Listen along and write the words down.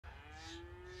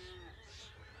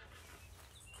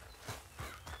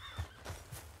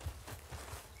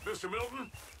Mr.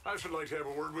 Milton, I should like to have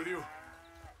a word with you.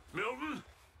 Milton?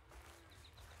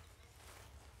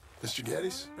 Mr.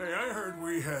 Geddes? Hey, I heard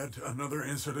we had another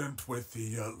incident with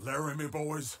the Laramie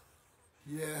boys.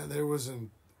 Yeah, there was an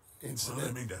incident.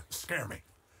 Well, I mean to scare me.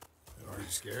 Are you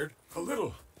scared? A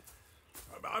little.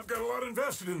 I've got a lot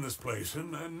invested in this place,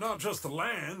 and not just the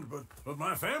land, but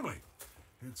my family.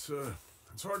 It's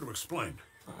hard to explain.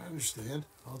 I understand.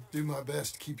 I'll do my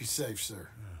best to keep you safe, sir.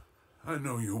 I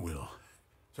know you will.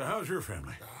 So how's your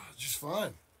family? Just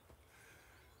fine.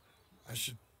 I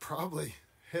should probably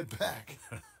head back.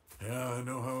 Yeah, I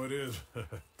know how it is.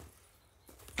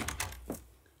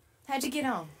 How'd you get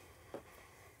on?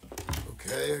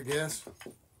 Okay, I guess.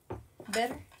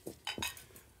 Better?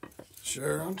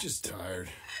 Sure, I'm just tired.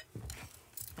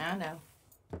 I know.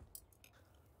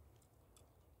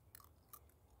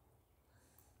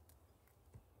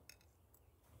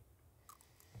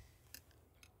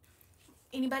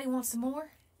 Anybody want some more?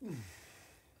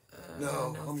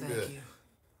 No, I'm thank good. you.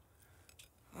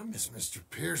 I miss Mr.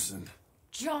 Pearson.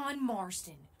 John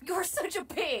Marston, you're such a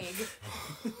pig.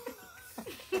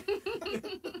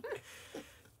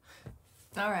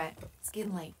 All right, it's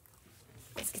getting late.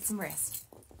 Let's get some rest.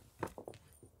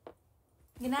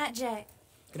 Good night, Jack.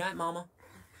 Good night, Mama.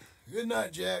 Good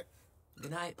night, Jack.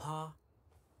 Good night, Pa.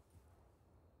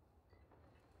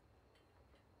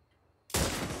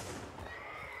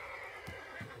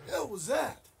 Hell was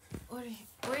that? What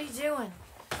are you doing?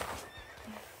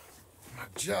 My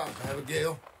job,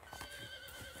 Abigail.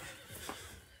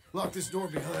 Lock this door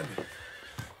behind me.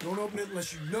 Don't open it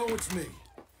unless you know it's me.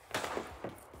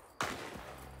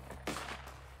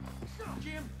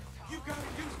 Jim, you gotta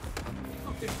do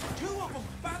something. There's two of them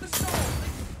by the stove.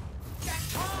 Jack,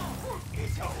 Tom!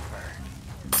 It's over.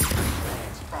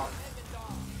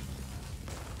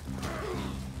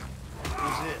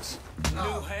 Who's this?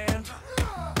 New hand.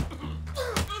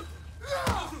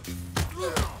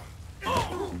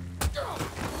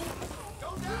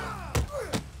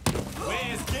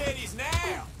 Where's Geddes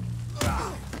now?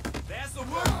 That's the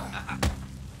one.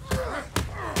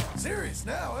 Serious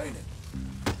now, ain't it?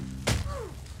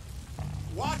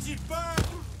 Watch it burn.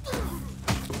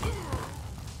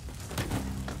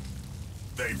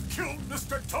 They've killed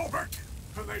Mr. Tolbert,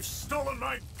 and they've stolen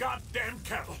my goddamn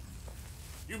cattle.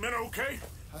 You men okay?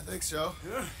 I think so.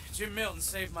 Yeah? Jim Milton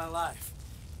saved my life.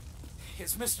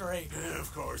 It's Mr. Abel. Yeah,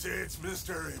 of course, it's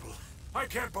Mr. Abel. I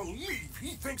can't believe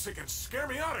he thinks he can scare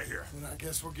me out of here. Then I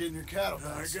guess we're getting your cattle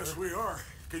back, I guess sir. we are.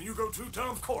 Can you go too,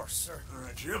 Tom? Of course, sir. All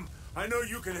right, Jim. I know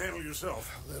you can handle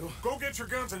yourself. A little. Go get your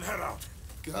guns and head out.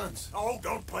 Guns. Oh,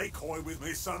 don't play coy with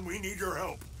me, son. We need your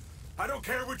help. I don't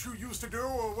care what you used to do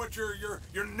or what your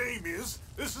name is.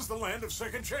 This is the land of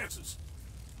second chances.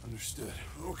 Understood.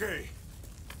 Okay.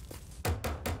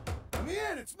 Let me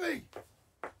in, it's me!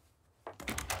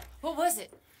 What was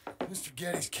it? Mr.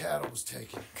 Geddes' cattle was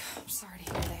taken. I'm sorry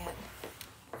to hear that.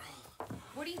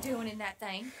 What are you doing in that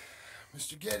thing?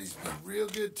 Mr. Geddes been real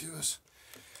good to us.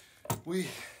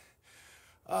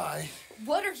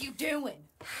 What are you doing?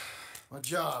 My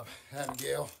job,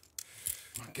 Abigail.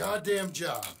 My goddamn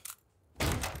job.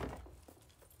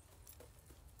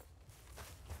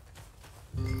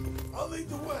 I'll lead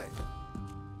the way.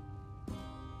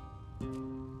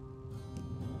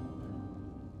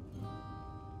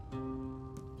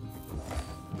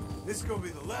 This is gonna be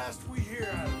the last we hear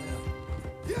out of them.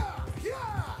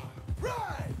 Yeah!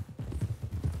 Right!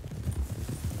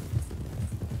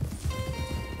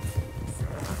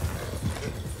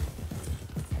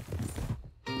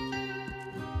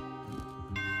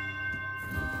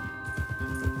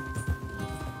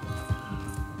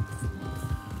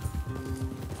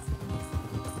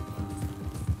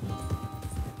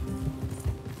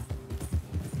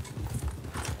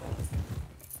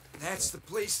 That's the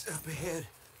place up ahead.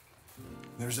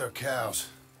 There's our cows.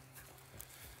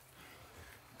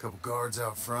 A couple guards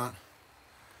out front.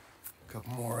 A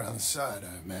couple more around the side,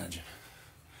 I imagine.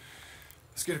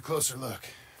 Let's get a closer look.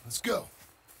 Let's go.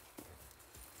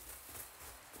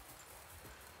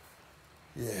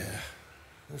 Yeah,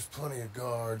 there's plenty of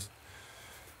guards.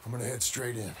 I'm gonna head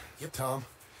straight in. Yep. Tom,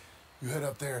 you head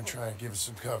up there and try and give us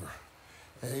some cover.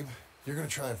 Abe, you're gonna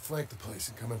try and flank the place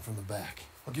and come in from the back.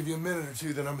 I'll give you a minute or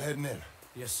two, then I'm heading in.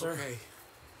 Yes, sir. Okay.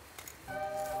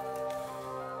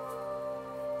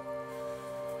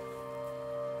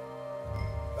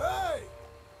 Hey!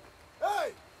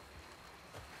 Hey!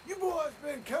 You boys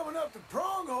been coming up to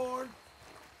Pronghorn.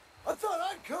 I thought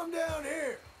I'd come down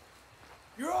here.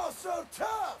 You're all so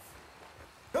tough.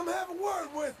 Come have a word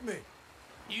with me.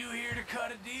 You here to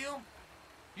cut a deal?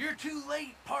 You're too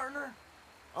late, partner.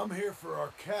 I'm here for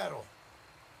our cattle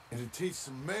and to teach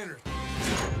some manners.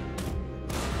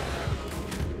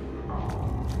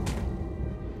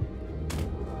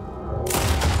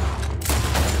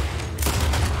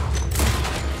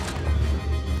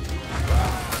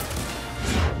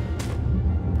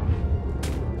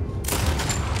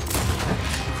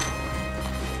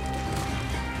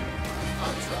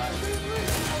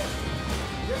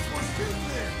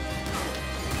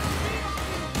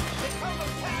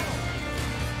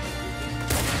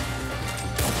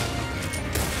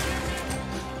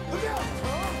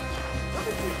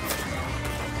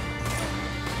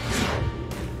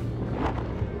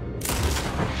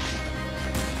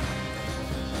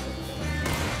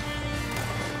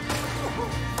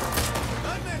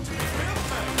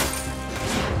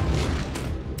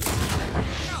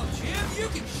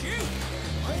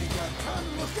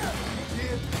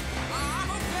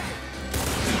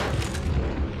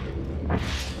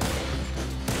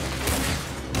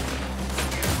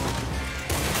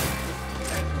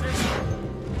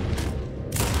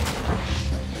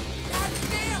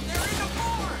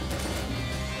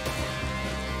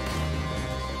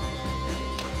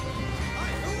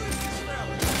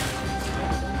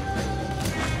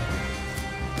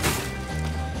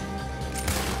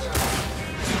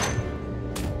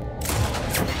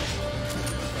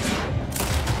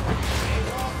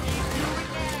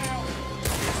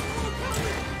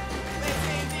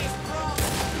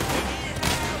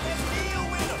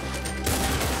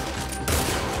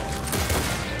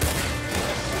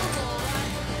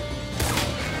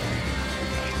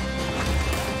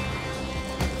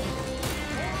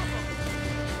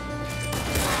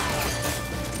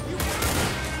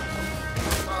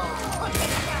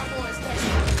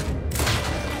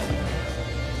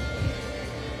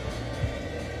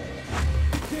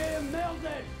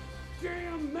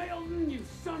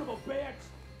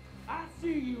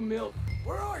 see you, Milt.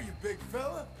 Where are you, big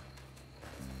fella?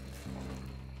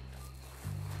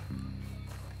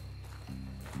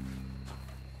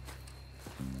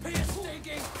 Piss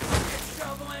stinking,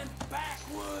 shoveling,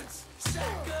 backwoods,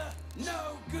 sucker,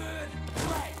 no good,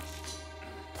 trash.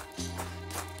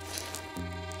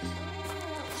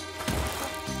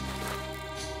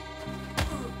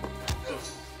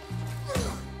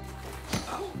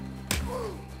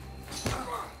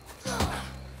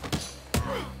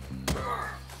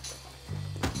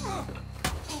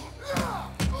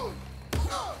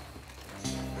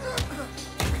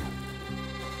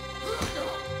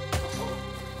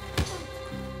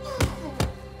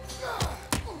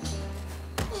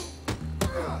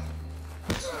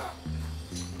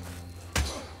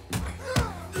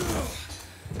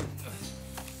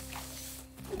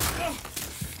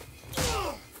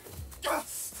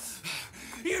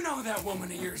 You know that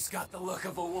woman of yours got the look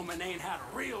of a woman ain't had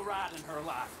a real ride in her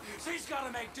life. She's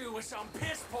gotta make do with some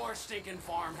piss-poor stinking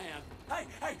farmhand.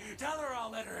 Hey, tell her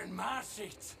I'll let her in my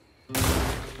seats.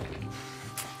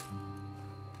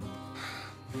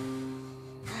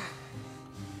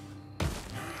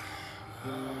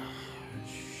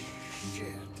 Shit.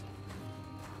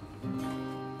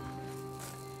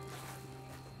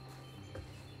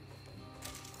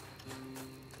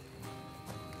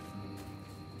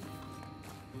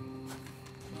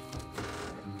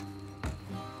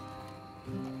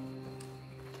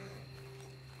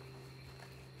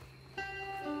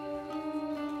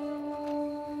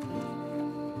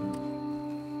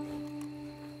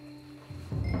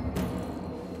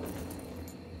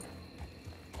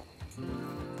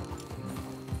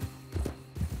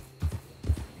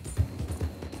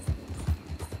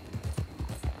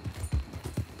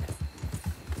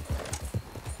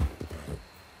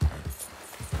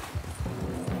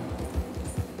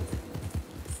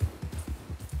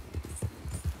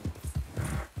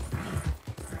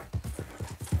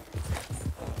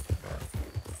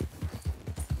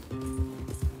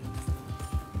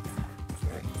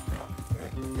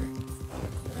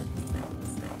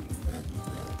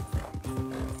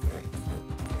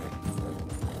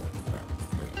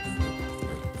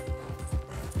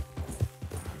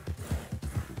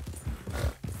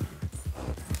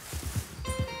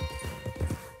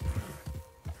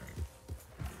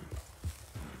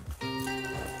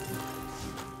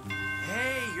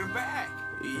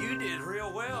 You did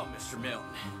real well, Mr. Milton.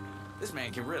 This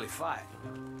man can really fight.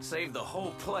 Saved the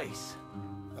whole place.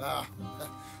 Ah,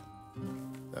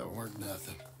 that weren't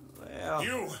nothing. Well...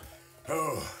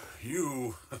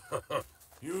 You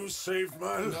you saved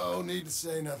my life. No need to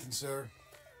say nothing, sir.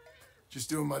 Just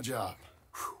doing my job.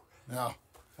 Now,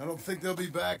 I don't think they'll be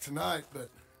back tonight, but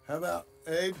how about,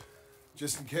 Abe?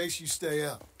 Just in case you stay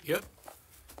up. Yep.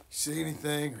 See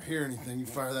anything or hear anything, you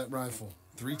fire that rifle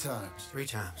 3 times. 3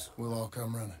 times. We'll all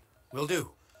come running. Will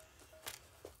do.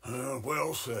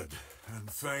 Well said. And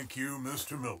thank you,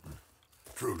 Mr. Milton.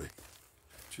 Truly.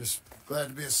 Just glad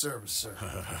to be of service, sir.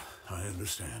 I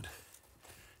understand.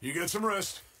 You get some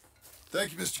rest.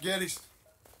 Thank you, Mr. Geddes.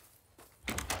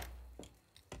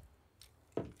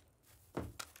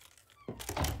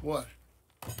 What?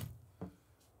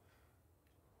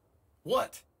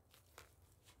 What?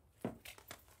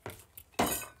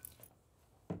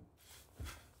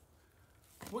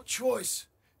 What choice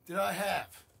did I have?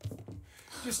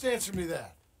 Just answer me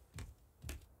that.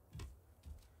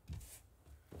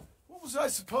 What was I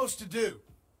supposed to do?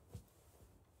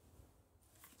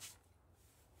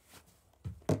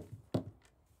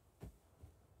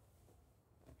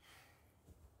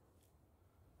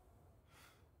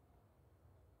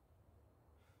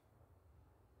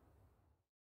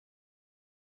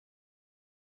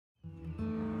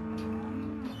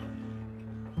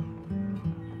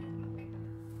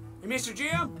 Mr.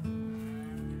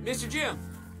 Jim? Mr. Jim?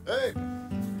 Hey!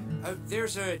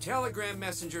 There's a telegram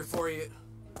messenger for you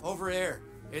over there,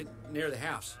 near the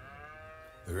house.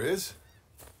 There is?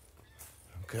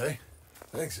 Okay.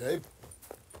 Thanks, Abe.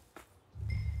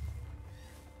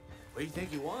 What do you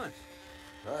think he wants?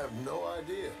 I have no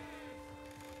idea.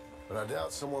 But I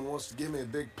doubt someone wants to give me a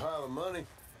big pile of money.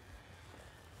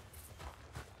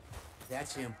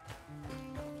 That's him.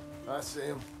 I see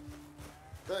him.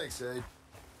 Thanks, Abe.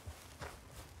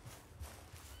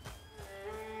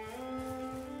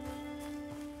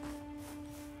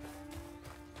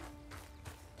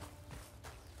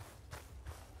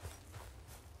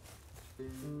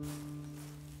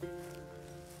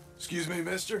 Excuse me,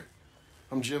 mister.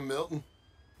 I'm Jim Milton.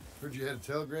 Heard you had a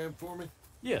telegram for me?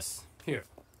 Yes, here.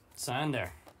 Sign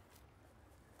there.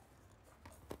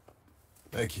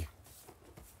 Thank you.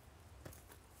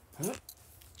 Huh?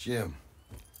 Jim,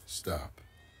 stop.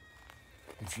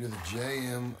 If you're the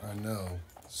JM I know,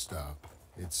 stop.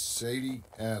 It's Sadie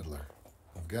Adler.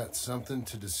 I've got something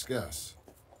to discuss.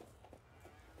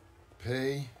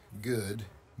 Pay good.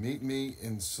 Meet me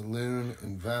in saloon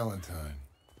in Valentine.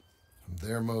 I'm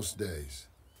there most days.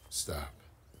 Stop.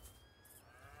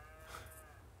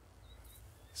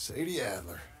 Sadie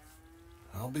Adler.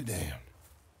 I'll be damned.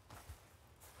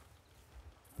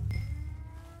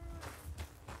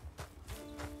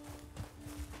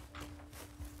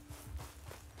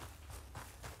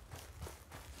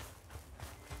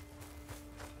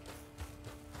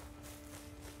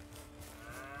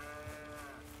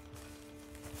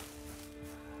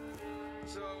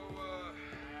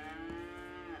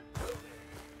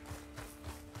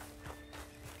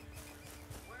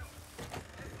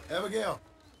 Abigail.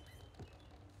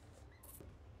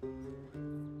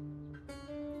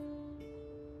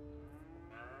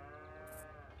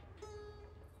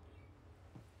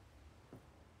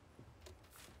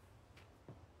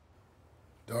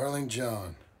 Darling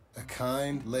John, a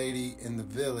kind lady in the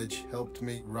village helped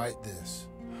me write this.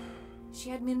 She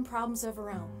had men problems of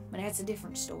her own, but that's a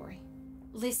different story.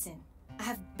 Listen,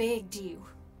 I've begged you,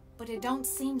 but it don't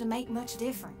seem to make much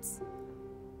difference.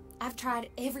 I've tried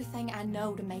everything I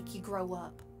know to make you grow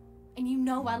up. And you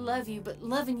know I love you, but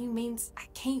loving you means I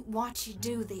can't watch you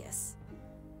do this.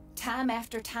 Time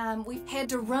after time, we've had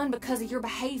to run because of your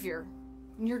behavior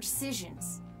and your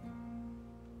decisions.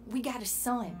 We got a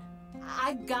son.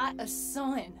 I got a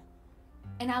son.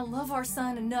 And I love our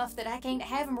son enough that I can't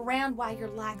have him around while you're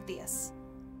like this.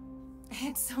 I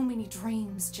had so many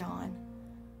dreams, John.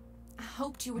 I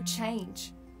hoped you would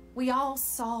change. We all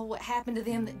saw what happened to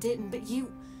them that didn't, but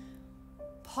you...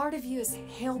 Part of you is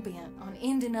hell-bent on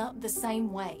ending up the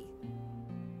same way.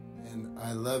 And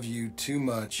I love you too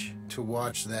much to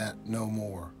watch that no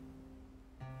more.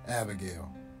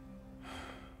 Abigail.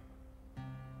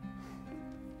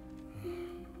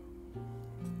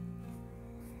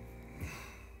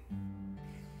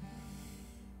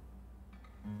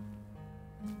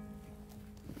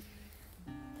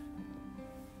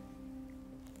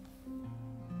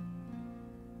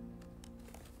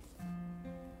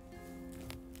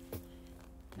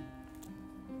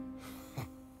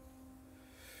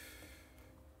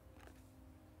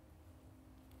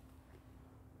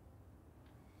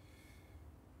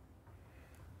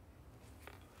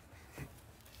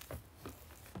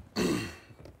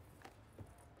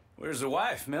 Where's the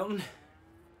wife, Milton?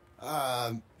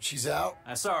 She's out.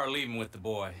 I saw her leaving with the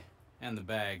boy and the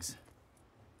bags.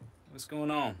 What's going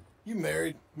on? You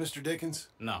married, Mr. Dickens?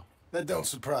 No. That don't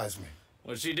surprise me.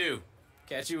 What'd she do?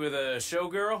 Catch you with a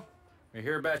showgirl? Or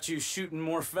hear about you shooting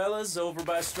more fellas over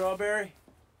by Strawberry?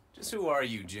 Just who are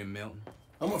you, Jim Milton?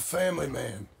 I'm a family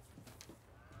man.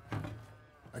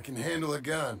 I can handle a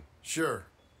gun, sure.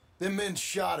 Them men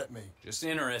shot at me. Just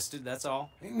interested, that's all.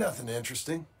 Ain't nothing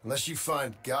interesting, unless you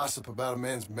find gossip about a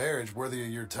man's marriage worthy of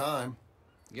your time.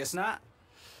 Guess not.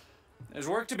 There's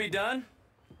work to be done,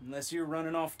 unless you're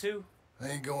running off too. I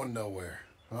ain't going nowhere.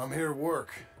 I'm here to work.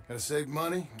 Gotta save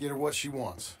money, get her what she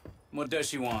wants. What does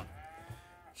she want?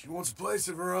 She wants a place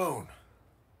of her own.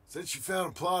 Said she found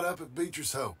a plot up at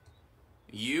Beecher's Hope.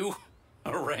 You?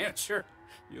 A rancher?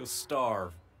 You'll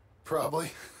starve.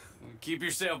 Probably. Keep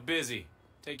yourself busy.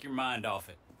 Take your mind off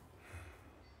it.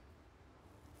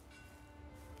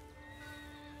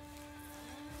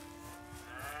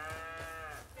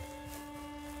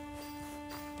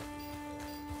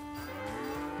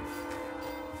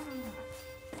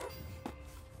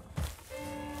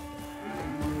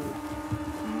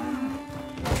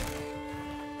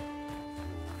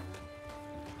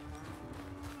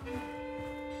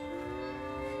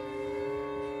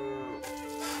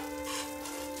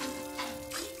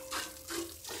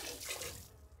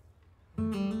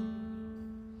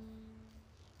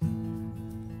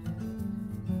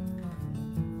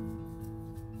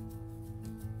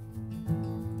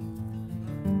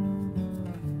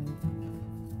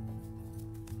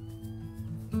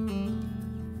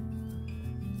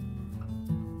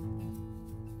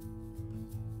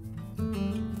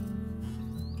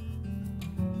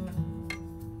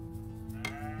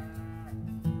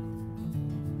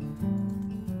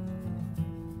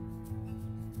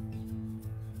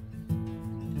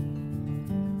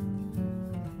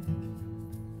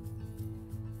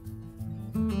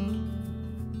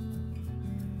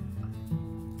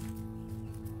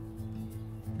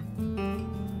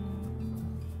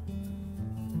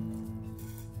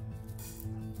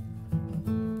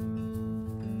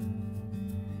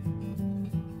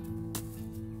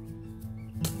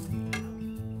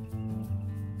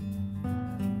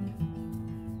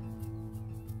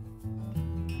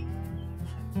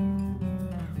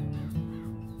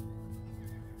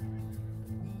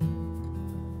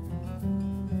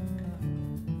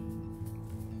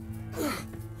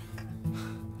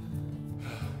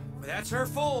 That's her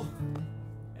full.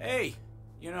 Hey,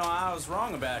 you know, I was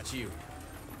wrong about you.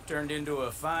 Turned into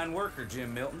a fine worker,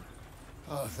 Jim Milton.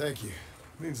 Oh, thank you.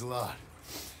 Means a lot.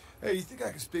 Hey, you think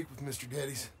I could speak with Mr.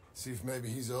 Geddes? See if maybe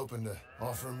he's open to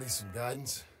offering me some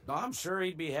guidance? I'm sure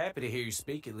he'd be happy to hear you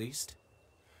speak, at least.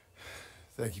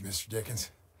 Thank you, Mr. Dickens.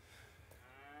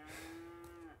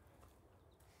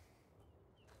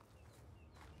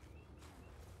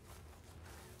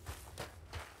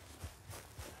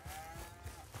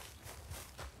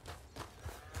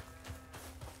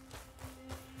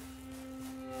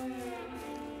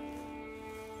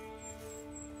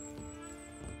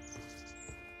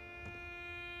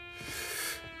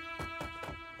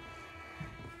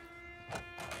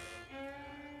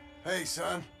 Hey,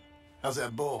 son. How's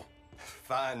that bull?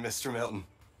 Fine, Mr. Milton.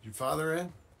 Your father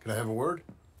in? Can I have a word?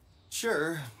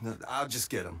 Sure, I'll just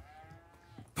get him.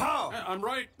 Pa! I'm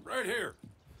right here.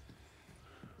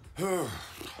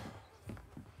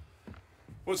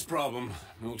 What's the problem,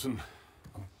 Milton?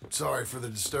 Sorry for the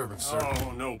disturbance, sir.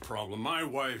 Oh, no problem. My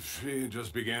wife, she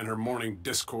just began her morning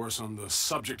discourse on the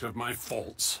subject of my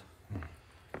faults.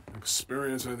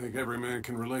 Experience I think every man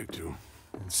can relate to.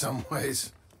 In some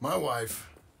ways, my wife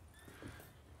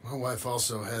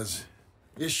also has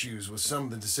issues with some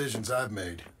of the decisions I've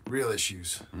made. Real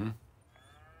issues. Hmm?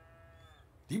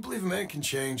 Do you believe a man can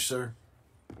change, sir?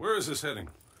 Where is this heading?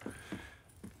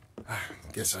 I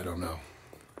guess I don't know.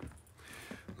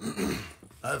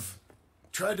 I've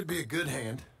tried to be a good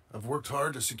hand. I've worked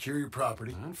hard to secure your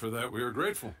property. And for that, we are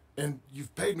grateful. And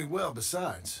you've paid me well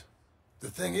besides. The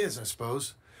thing is, I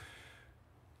suppose,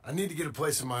 I need to get a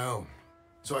place of my own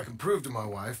so I can prove to my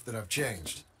wife that I've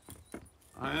changed.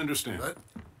 I understand. But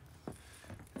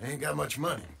I ain't got much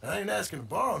money. I ain't asking to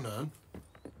borrow none.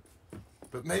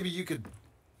 But maybe you could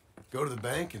go to the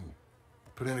bank and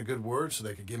put in a good word so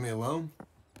they could give me a loan.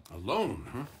 A loan,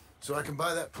 huh? So I can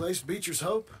buy that place, Beecher's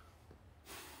Hope?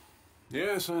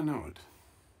 Yes, I know it.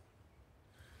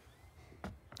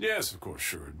 Yes, of course,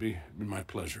 sure. It'd be my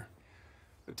pleasure.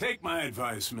 But take my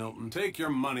advice, Milton. Take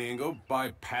your money and go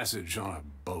buy passage on a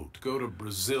boat. Go to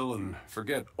Brazil and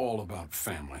forget all about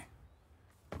family.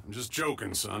 I'm just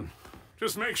joking, son.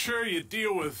 Just make sure you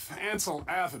deal with Ansel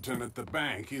Atherton at the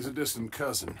bank. He's a distant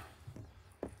cousin.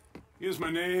 Use my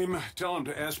name. Tell him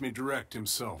to ask me direct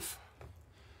himself.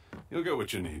 You'll get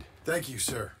what you need. Thank you,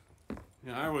 sir.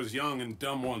 Yeah, I was young and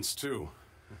dumb once, too.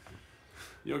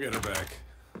 You'll get her back.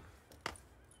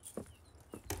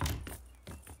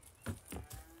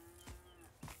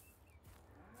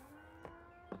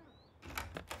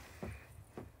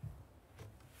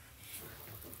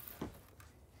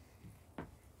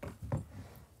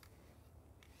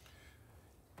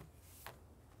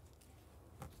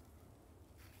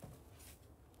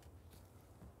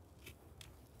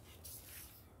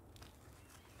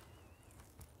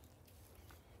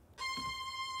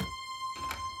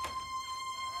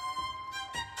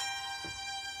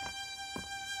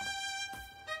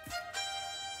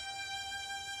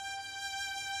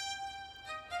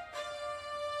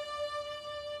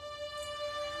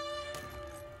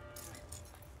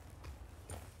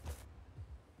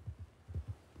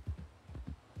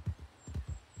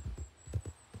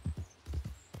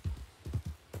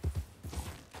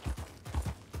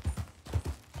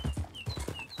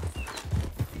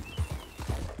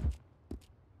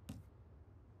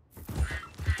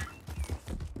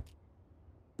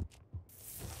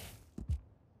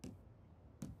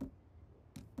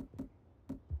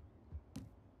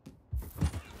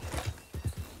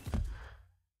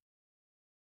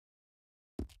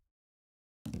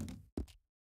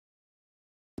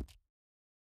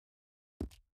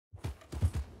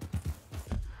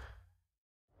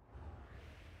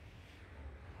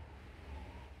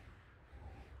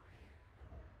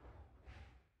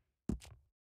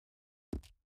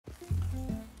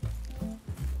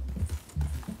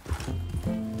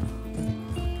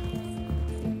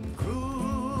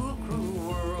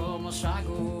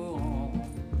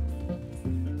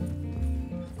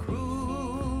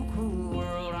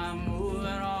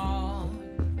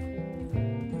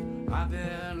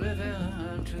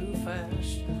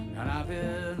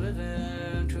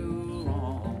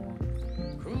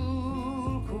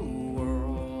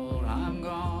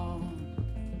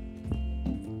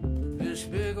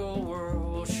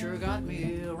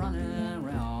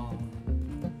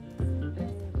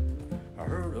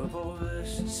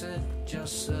 Said,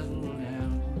 just settle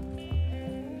down.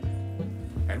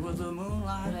 And with the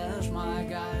moonlight as my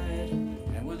guide,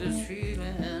 and with this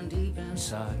feeling deep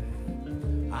inside,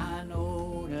 I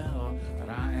know now that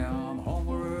I am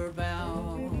homeward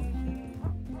bound.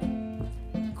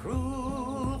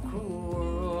 Cruel, cruel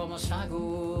world, must I go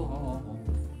home?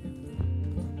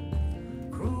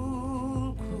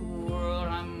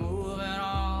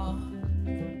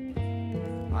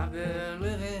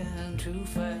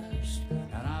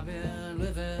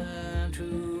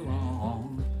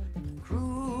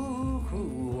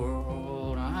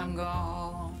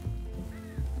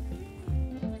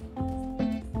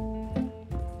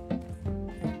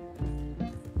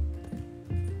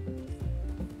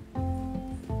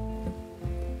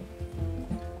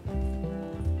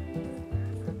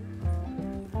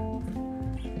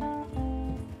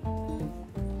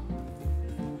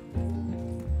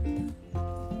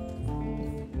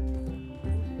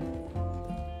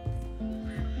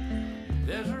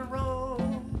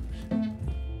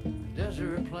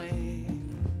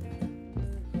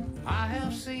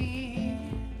 I've seen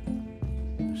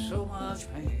so much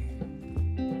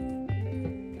pain.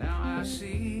 Now I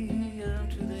see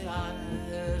into the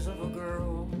eyes of a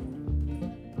girl.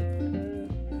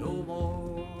 No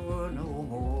more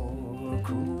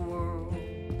cruel world.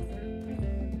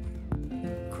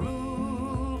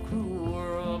 Cruel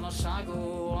world, must I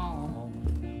go on?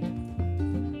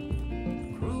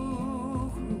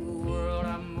 Cruel world,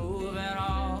 I'm moving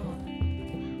on.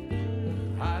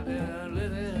 I've been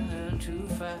living too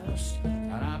fast,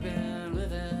 and I've been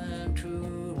living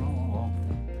too long.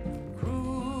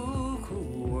 Cruel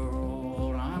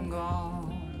world, I'm gone.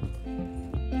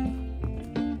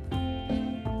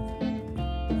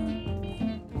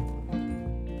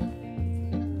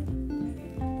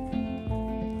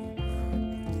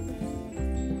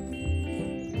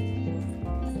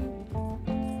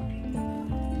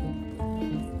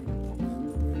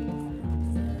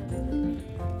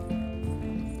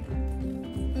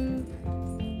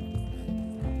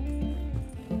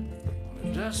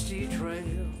 Dusty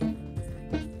trail,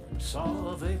 saw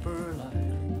a vapor light.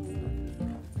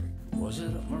 Was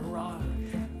it a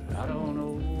mirage? I don't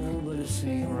know, but it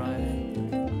seemed right.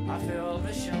 I felt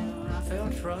mission, I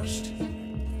felt trust.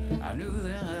 I knew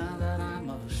then that I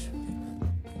must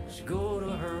go to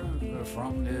her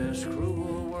from this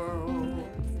cruel world.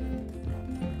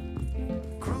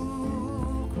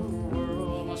 Cruel, cruel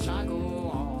world, must I go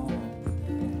on?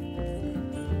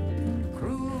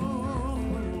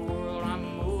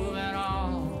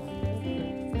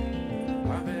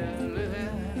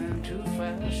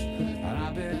 And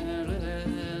I've been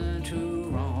living too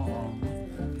wrong.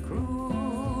 Cruel,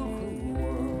 cruel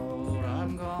world,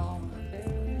 I'm gone.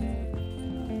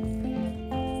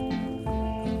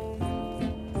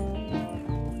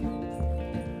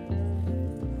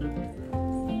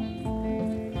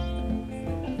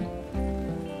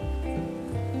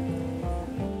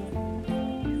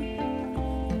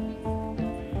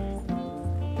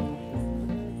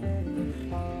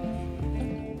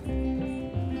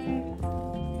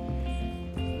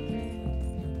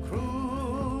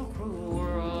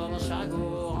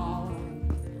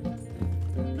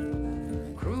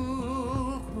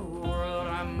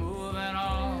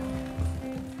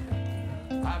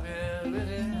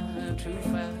 Too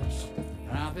fast,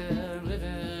 and I've been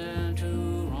living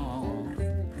too long.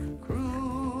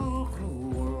 Cruel,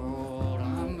 cruel world,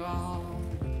 I'm gone.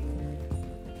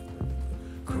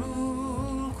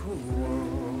 Cruel, cruel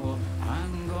world,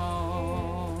 I'm gone.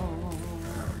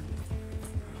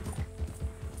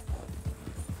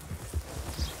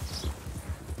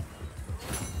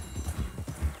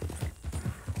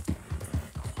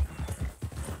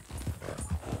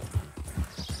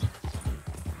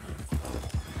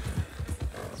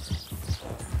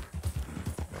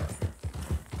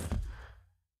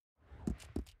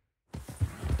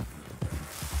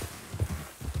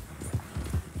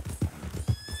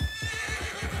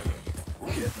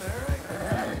 Getting there,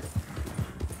 ain't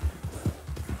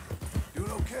you?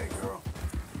 Doing okay, girl.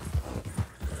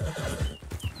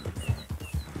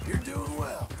 You're doing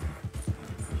well.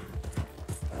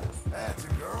 That's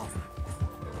it, girl.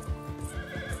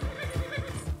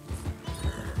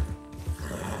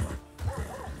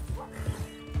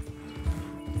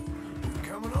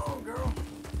 Coming on, girl.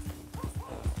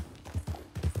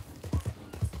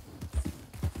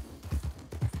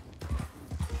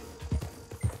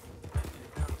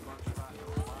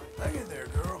 Hang in there,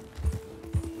 girl.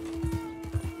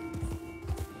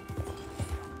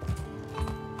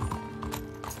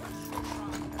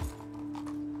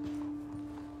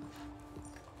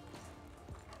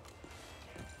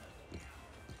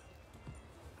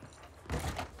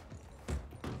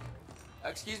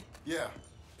 Excuse me? Yeah.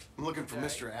 I'm looking for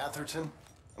Mr. Atherton.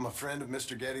 I'm a friend of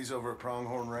Mr. Getty's over at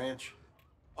Pronghorn Ranch.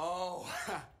 Oh,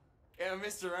 yeah,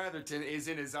 Mr. Atherton is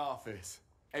in his office.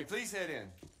 Hey, please head in.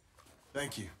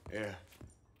 Thank you. Yeah.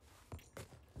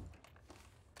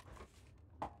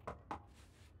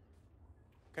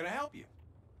 Can I help you?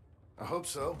 I hope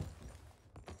so.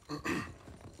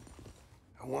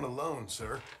 I want a loan,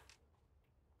 sir.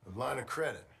 A line of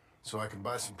credit, so I can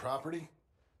buy some property.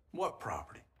 What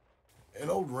property? An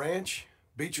old ranch,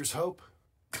 Beecher's Hope.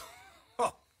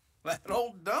 Oh, that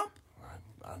old dump?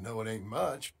 I know it ain't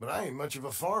much, but I ain't much of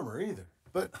a farmer either.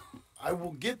 But I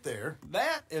will get there.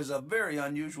 That is a very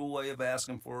unusual way of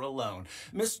asking for a loan.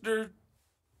 Mr.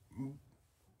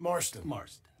 Marston.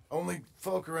 Marston. Only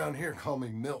folk around here call me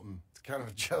Milton. It's kind of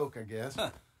a joke, I guess.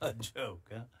 A joke,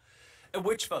 huh? And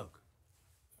which folk?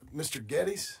 Mr.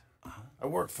 Getty's. I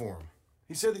work for him.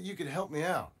 He said that you could help me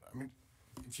out. I mean,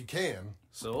 if you can.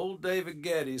 So old David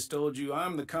Geddes told you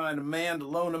I'm the kind of man to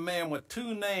loan a man with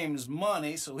two names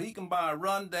money so he can buy a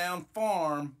rundown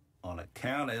farm on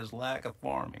account of his lack of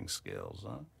farming skills,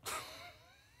 huh?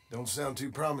 Don't sound too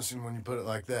promising when you put it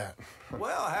like that.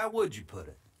 Well, how would you put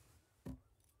it?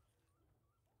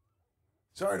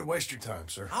 Sorry to waste your time,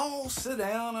 sir. Oh, sit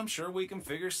down. I'm sure we can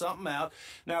figure something out.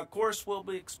 Now, of course, we'll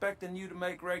be expecting you to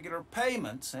make regular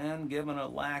payments, and given a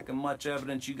lack of much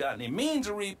evidence you got any means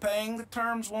of repaying, the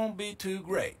terms won't be too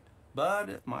great. But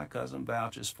if my cousin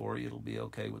vouches for you, it'll be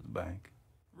okay with the bank.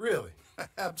 Really?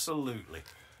 Absolutely.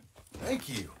 Thank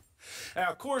you. Now,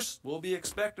 of course, we'll be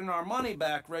expecting our money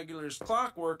back regular as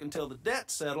clockwork until the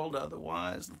debt's settled.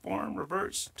 Otherwise, the farm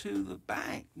reverts to the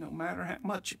bank, no matter how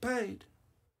much you paid.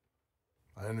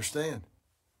 I understand.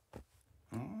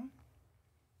 All right.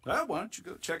 Well, why don't you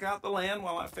go check out the land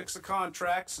while I fix the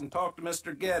contracts and talk to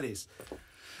Mr. Geddes.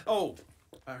 Oh,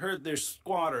 I heard there's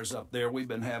squatters up there. We've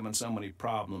been having so many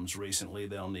problems recently,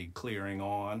 they'll need clearing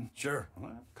on. Sure.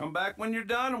 Well, come back when you're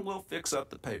done and we'll fix up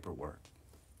the paperwork.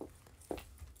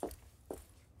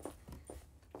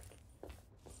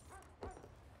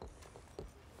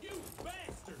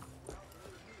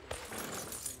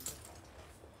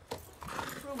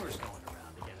 Rumors going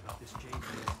around again about this James.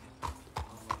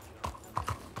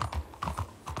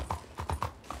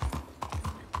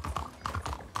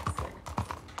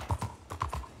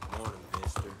 Morning,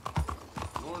 mister.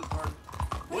 Morning, partner.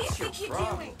 What do you think you're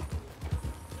doing?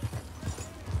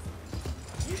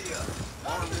 Yeah,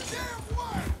 out of the damn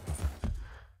way!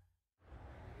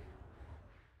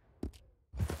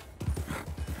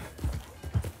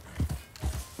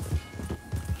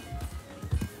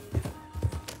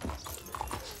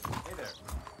 Hey there.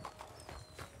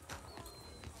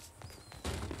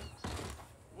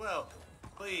 Welcome.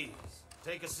 Please,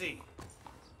 take a seat.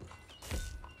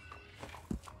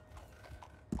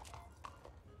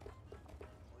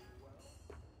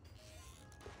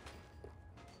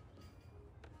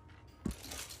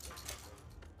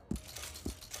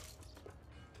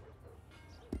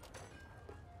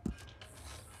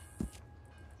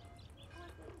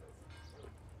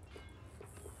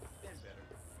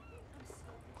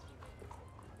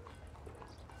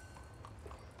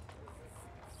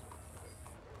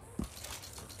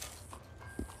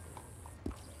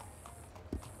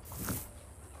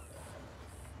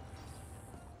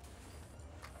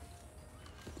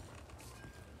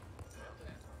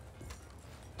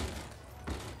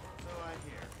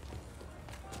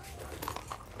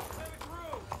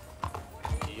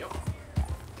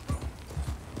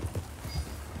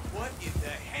 What in the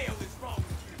hell is wrong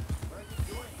with you? What are you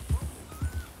doing?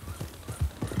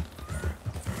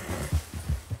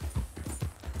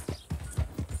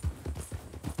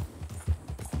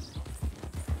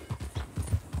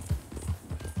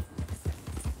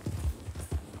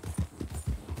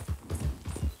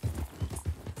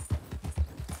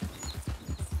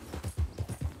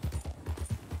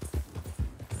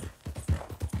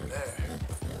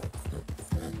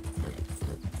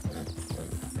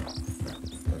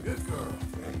 Good girl.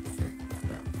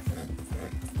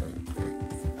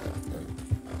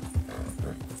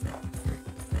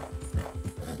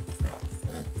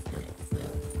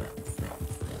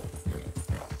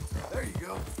 There you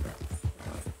go.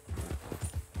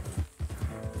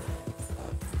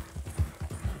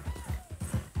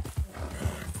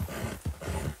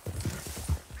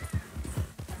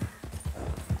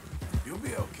 You'll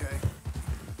be okay.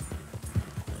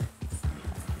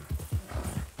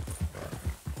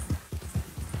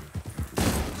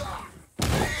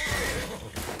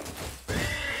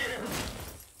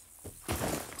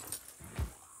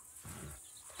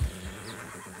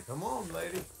 Come on,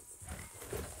 lady.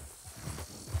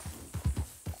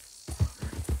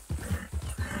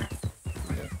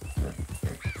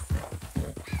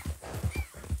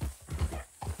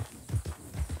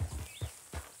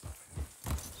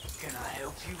 Can I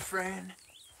help you, friend?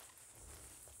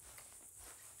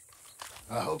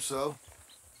 I hope so.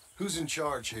 Who's in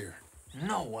charge here?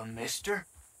 No one, mister.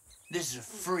 This is a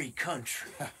free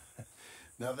country.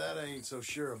 Now that I ain't so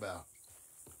sure about.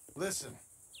 Listen,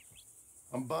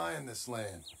 I'm buying this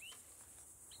land.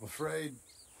 I'm afraid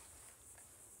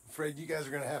you guys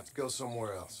are gonna have to go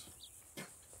somewhere else.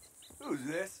 Who's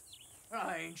this?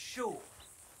 I ain't sure.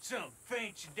 Some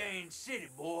fancy Dan city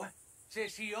boy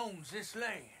says he owns this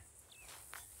land.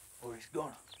 Or he's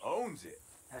gonna. Owns it.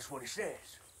 That's what he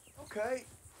says. Okay.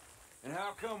 And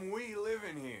how come we live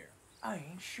in here? I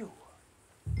ain't sure.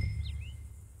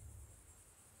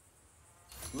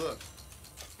 Look,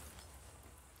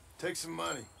 take some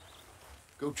money.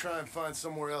 Go try and find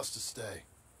somewhere else to stay.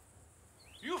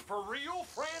 You for real,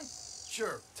 friend?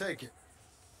 Sure, take it.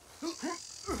 You're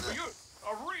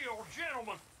a real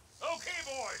gentleman. Okay,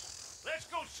 boys, let's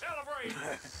go celebrate.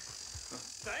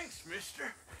 Thanks,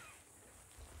 mister.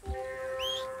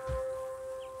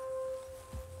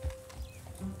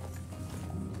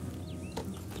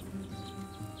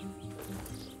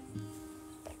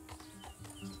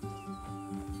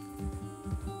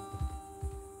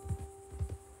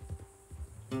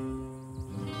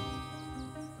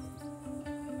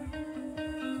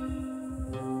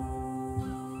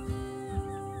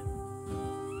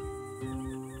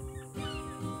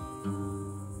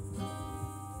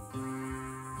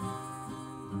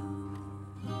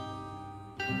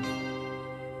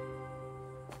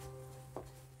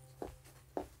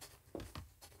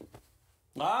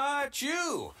 Ah, it's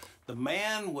you, the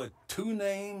man with 2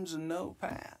 names and no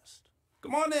past.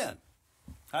 Come on in.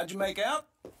 How'd you make out?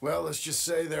 Well, let's just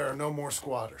say there are no more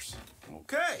squatters.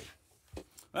 Okay.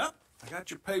 Well, I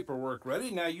got your paperwork ready.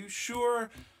 Now, you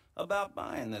sure about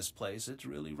buying this place? It's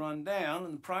really run down,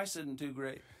 and the price isn't too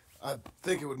great. I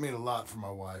think it would mean a lot for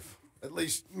my wife. At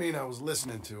least mean I was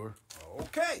listening to her.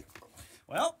 Okay.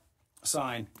 Well,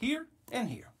 sign here and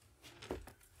here.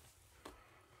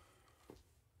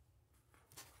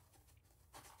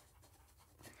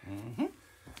 Mm-hmm.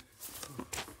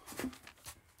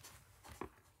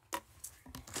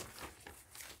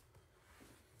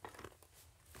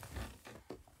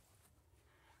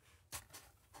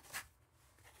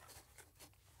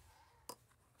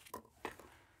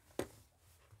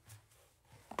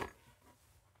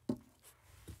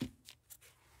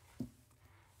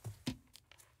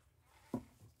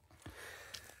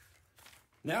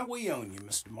 Now we own you,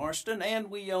 Mr. Marston, and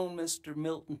we own Mr.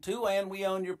 Milton, too, and we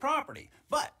own your property.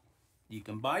 But you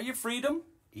can buy your freedom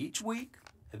each week.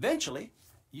 Eventually,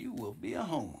 you will be a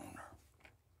homeowner.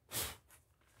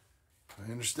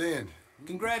 I understand.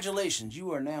 Congratulations,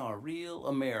 you are now a real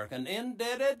American,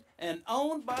 indebted and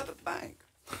owned by the bank.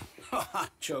 I'm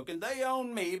joking. They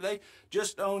own me. They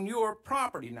just own your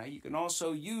property. Now, you can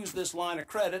also use this line of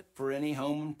credit for any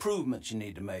home improvements you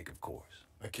need to make, of course.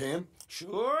 I can?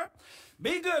 Sure.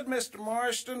 Be good, Mr.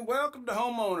 Marston. Welcome to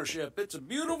home ownership. It's a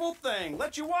beautiful thing.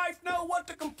 Let your wife know what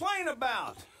to complain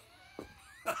about.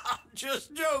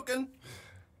 Just joking.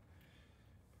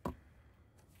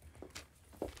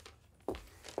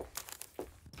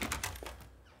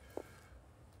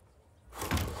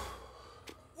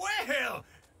 Well,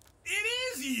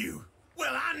 it is you.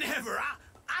 Well,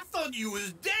 I thought you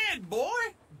was dead, boy.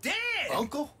 Dead.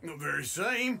 Uncle? The very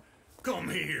same. Come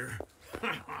here.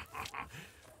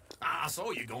 I saw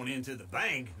you going into the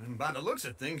bank, and by the looks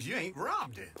of things, you ain't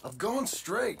robbed it. I've gone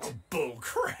straight. Bull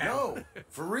crap. No,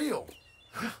 for real.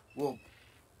 Well,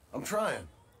 I'm trying.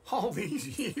 All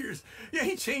these years, you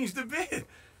ain't changed a bit.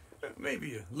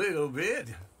 Maybe a little bit.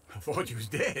 I thought you was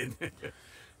dead.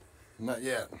 Not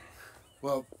yet.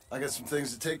 Well, I got some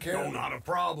things to take care of. No, not a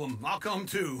problem. I'll come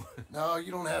too. No,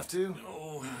 you don't have to.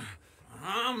 Oh,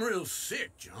 I'm real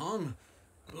sick, John.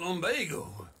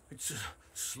 Lumbago. It's a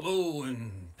slow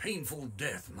and painful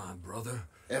death, my brother.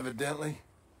 Evidently.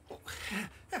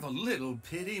 Have a little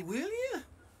pity, will you?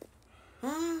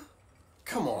 Huh?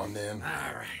 Come on, then.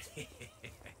 All right.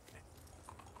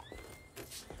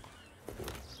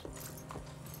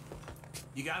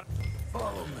 You got it?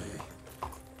 Follow me.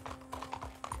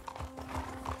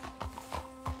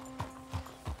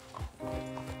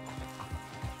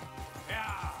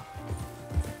 Yeah.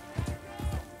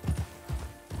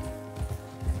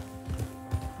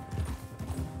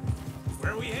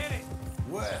 Where we headed?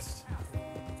 West.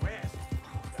 West.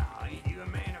 Oh, ain't you a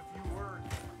man a few words?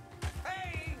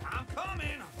 Hey, I'm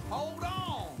coming. Hold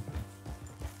on.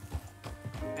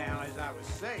 Now, as I was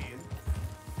saying,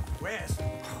 west.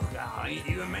 Oh, ain't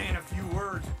you a man a few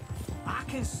words? I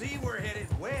can see we're headed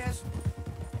west.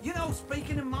 You know,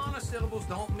 speaking in monosyllables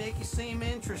don't make you seem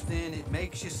interesting. It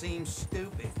makes you seem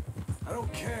stupid. I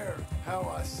don't care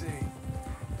how I see.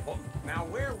 Well, now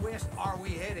where west are we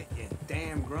headed, you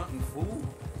damn grunting fool?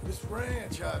 This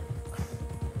ranch a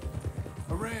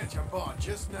ranch I bought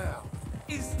just now.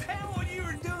 Is that what you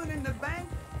were doing in the bank?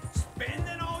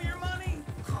 Spending all your money?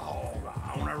 Oh,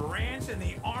 on a ranch in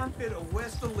the armpit of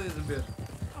West Elizabeth.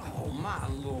 Oh, my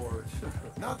lord.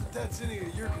 Not that that's any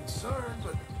of your concern,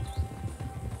 but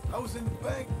I was in the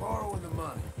bank borrowing the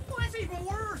money. Well, that's even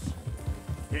worse.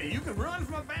 Yeah, you can run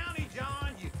from a bounty,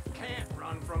 John. You can't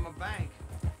run from a bank.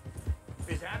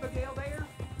 Is Abigail there?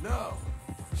 No,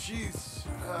 she's,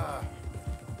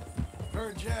 her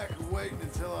and Jack are waiting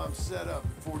until I'm set up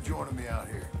before joining me out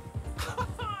here.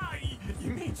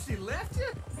 You mean she left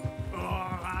you? Oh,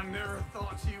 I never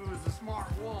thought she was a smart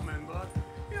woman, but,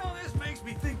 you know, this makes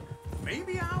me think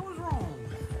maybe I was wrong.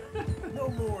 No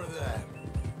more of that.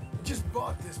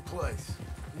 this place.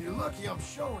 And you're lucky I'm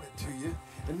showing it to you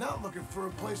and not looking for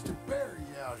a place to bury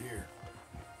you out here.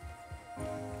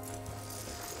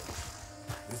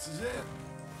 This is it.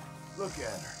 Look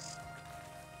at her.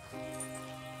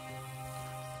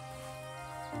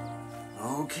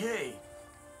 Okay.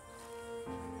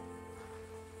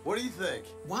 What do you think?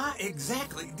 Why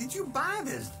exactly did you buy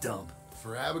this dump?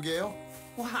 For Abigail?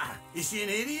 Why? Is she an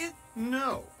idiot?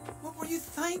 No. What were you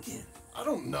thinking? I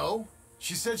don't know.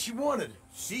 She said she wanted it.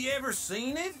 She ever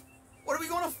seen it? What are we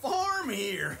gonna farm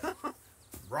here?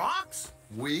 Rocks?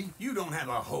 We? You don't have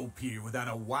a hope here without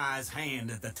a wise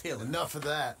hand at the tiller. Enough of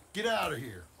that. Get out of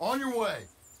here. On your way.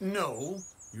 No,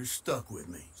 you're stuck with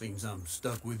me. Seems I'm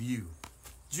stuck with you.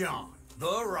 John,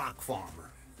 the rock farmer.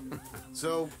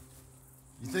 So,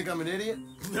 you think I'm an idiot?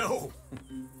 No.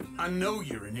 I know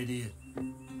you're an idiot.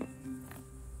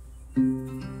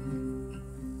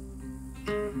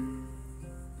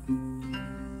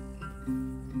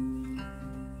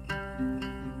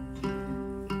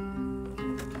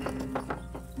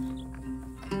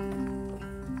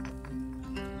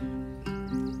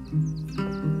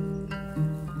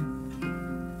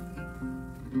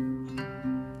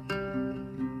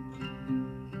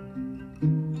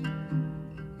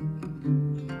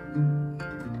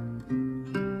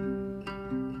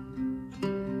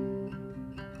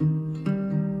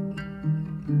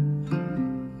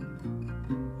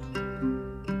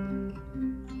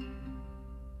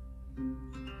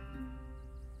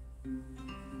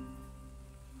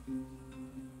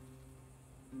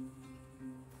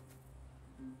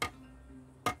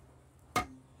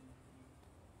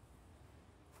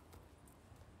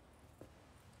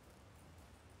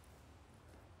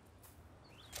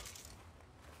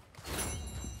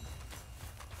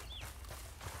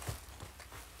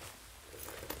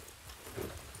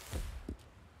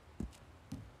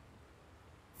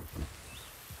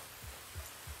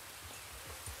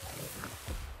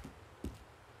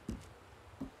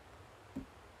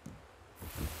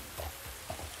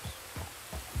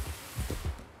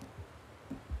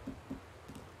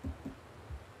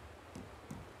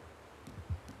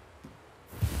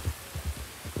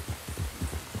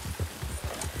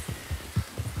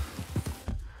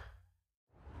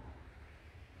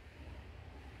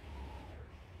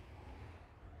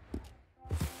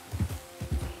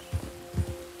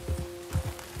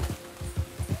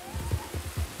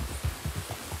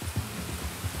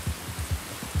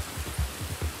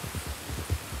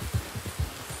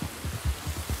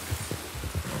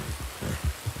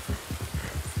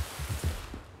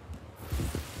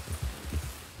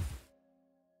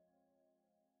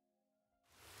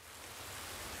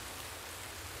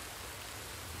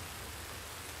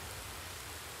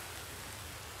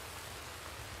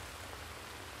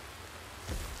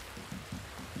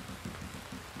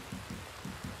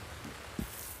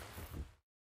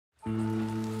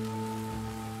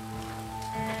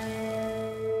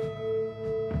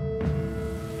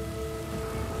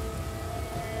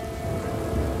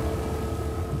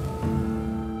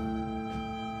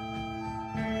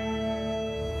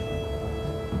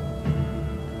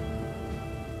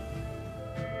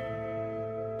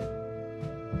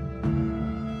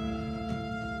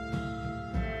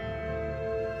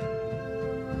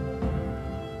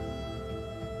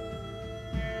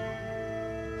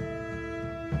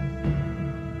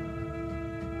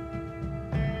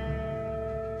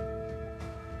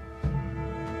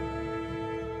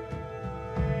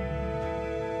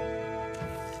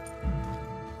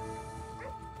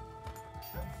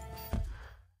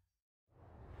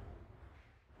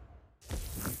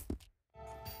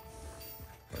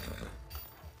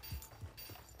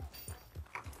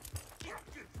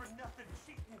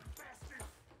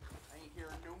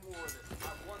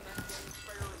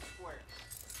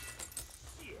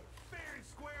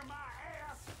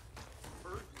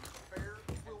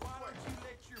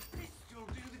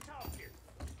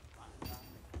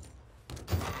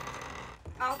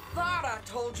 I thought I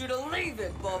told you to leave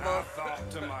it, Bubba. I thought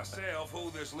to myself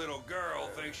who this little girl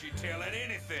thinks she's telling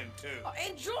anything to.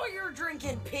 Enjoy your drink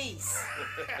in peace.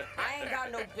 I ain't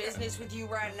got no business with you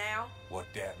right now. What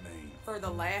that mean? For the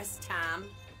last time,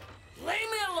 leave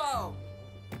me alone.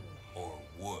 Or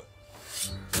what?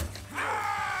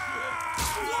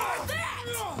 What's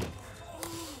that?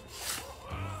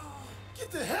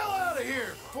 Get the hell out of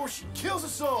here before she kills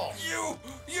us all! You!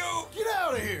 Get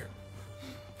out of here!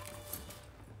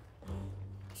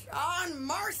 John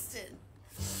Marston.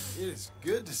 It is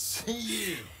good to see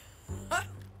you. I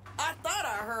thought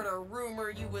I heard a rumor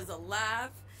you was alive.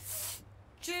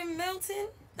 Jim Milton,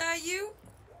 that you?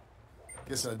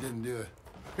 Guess I didn't do a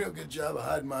real good job of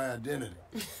hiding my identity.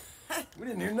 We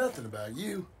didn't hear nothing about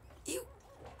you.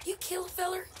 You kill a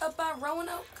feller up by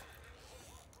Roanoke?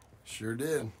 Sure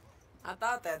did. I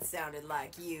thought that sounded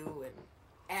like you and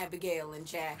Abigail and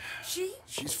Jack.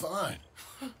 She's fine.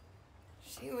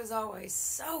 She was always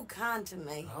so kind to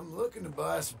me. I'm looking to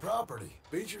buy some property.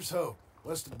 Beecher's Hope,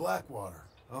 west of Blackwater.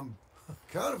 I'm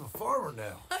kind of a farmer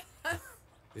now.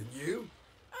 And you?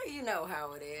 Oh, you know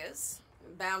how it is.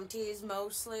 Bounties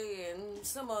mostly, and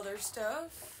some other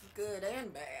stuff, good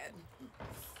and bad.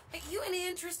 Hey, you any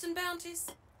interest in bounties?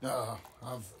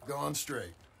 I've gone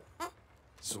straight.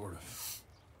 Sort of.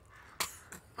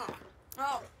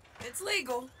 Oh, it's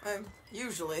legal,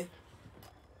 usually.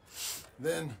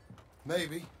 Then,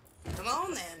 maybe. Come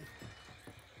on, then.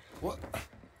 What?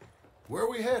 Where are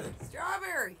we headed?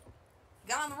 Strawberry.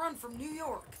 Got on the run from New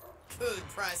York. Good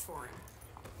price for him.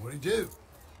 What'd he do?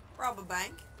 Rob a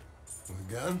bank. With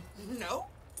a gun? No,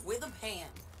 with a pen.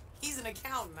 He's an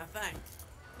accountant, I think.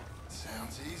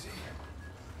 Sounds easy.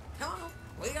 Come on,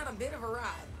 we got a bit of a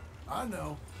ride. I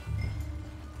know.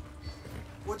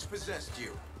 What's possessed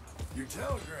you? Your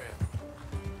telegram.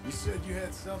 You said you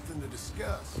had something to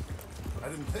discuss. I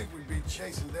didn't think we'd be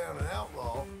chasing down an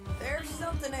outlaw. There's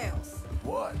something else.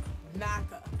 What?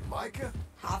 Micah. Micah?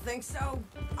 I think so.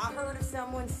 I heard of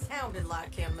someone sounded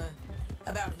like him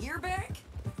about a year back.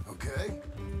 Okay.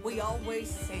 We always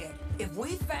said, if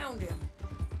we found him...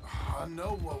 I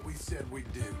know what we said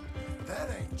we'd do. That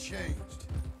ain't changed.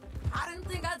 I didn't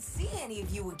think I'd see any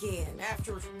of you again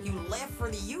after you left for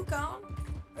the Yukon.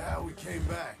 We came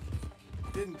back.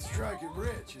 Didn't strike it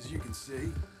rich, as you can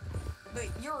see. But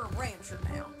you're a rancher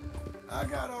now. I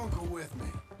got Uncle with me.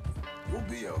 We'll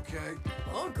be okay.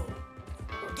 Uncle?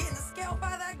 Getting scalped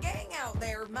by that gang out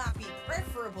there might be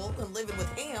preferable than living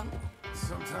with him.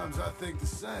 Sometimes I think the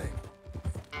same.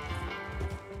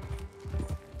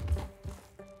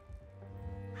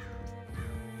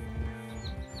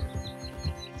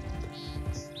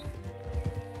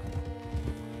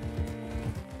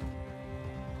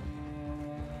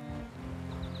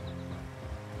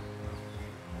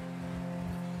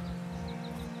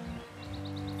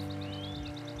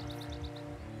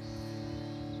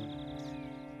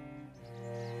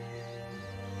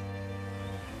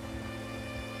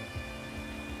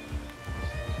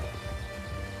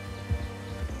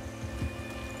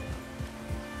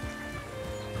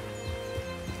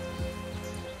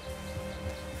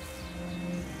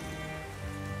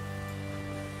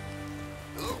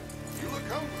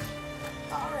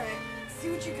 See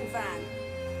what you can find.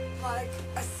 Like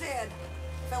I said,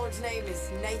 feller's name is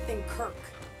Nathan Kirk,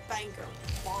 banker,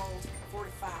 bald,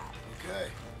 45. Okay.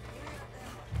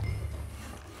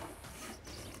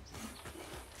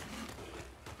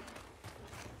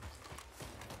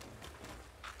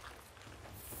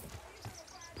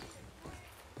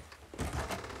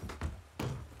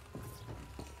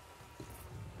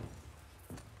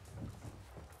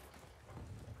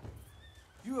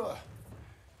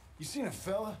 You seen a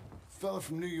fella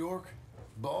from New York?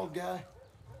 Bald guy?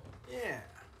 Yeah.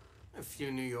 A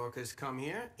few New Yorkers come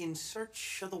here in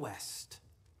search of the West.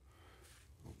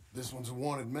 This one's a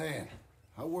wanted man.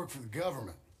 I work for the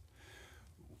government.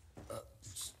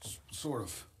 Sort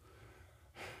of.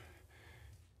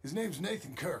 His name's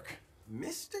Nathan Kirk.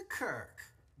 Mr. Kirk?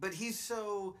 But he's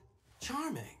so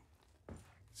charming.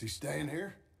 Is he staying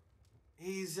here?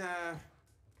 He's, up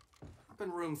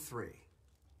in room 3.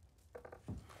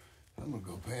 I'm gonna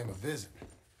go pay him a visit.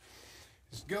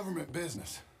 It's government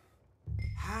business.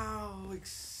 How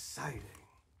exciting.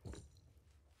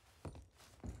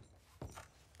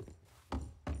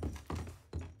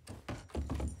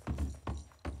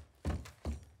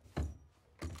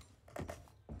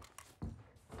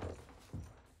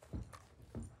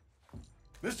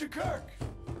 Mr. Kirk!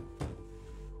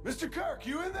 Mr. Kirk,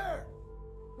 you in there?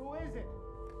 Who is it?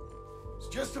 It's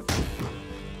just a...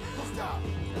 Stop!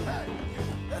 Hey!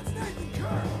 That's Nathan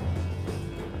Kirk!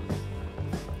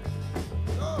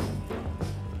 Oh!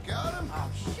 Got him? Oh,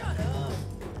 shut up!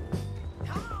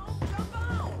 Come on, jump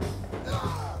on!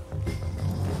 Ah!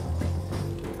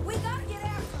 We gotta get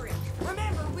after him.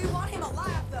 Remember, we want him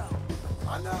alive, though.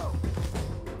 I know!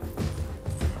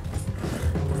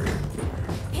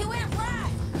 He went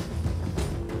right!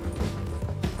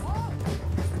 Whoa.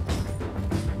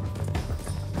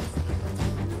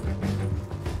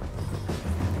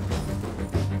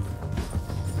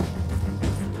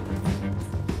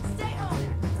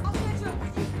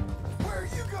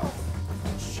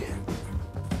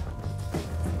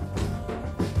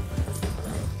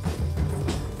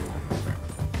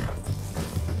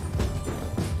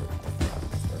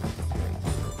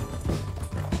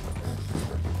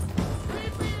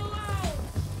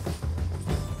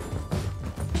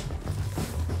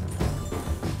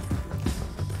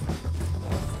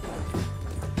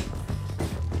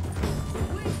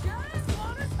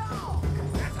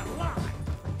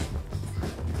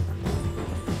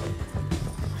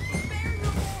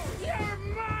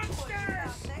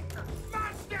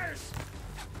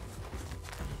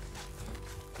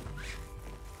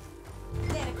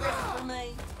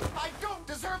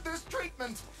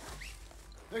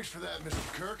 Thanks for that,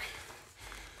 Mr. Kirk.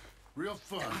 Real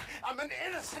fun. I'm an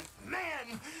innocent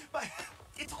man, but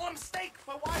it's all a mistake.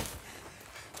 My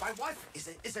wife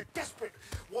is a desperate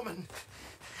woman.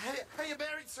 Are you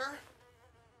married, sir?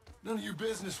 None of your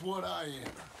business what I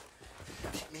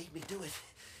am. She made me do it.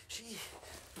 She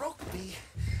broke me.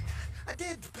 I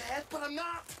did bad, but I'm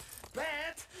not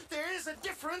bad. There is a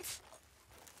difference.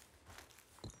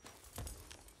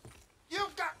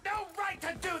 You've got no right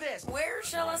to do this! Where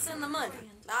shall I send the money?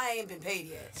 I ain't been paid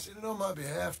yet. Send it on my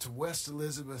behalf to West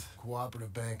Elizabeth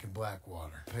Cooperative Bank in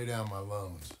Blackwater. Pay down my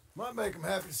loans. Might make them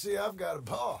happy to see I've got a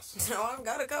boss. So I've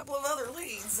got a couple of other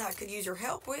leads I could use your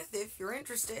help with if you're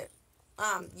interested.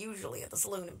 I'm usually at the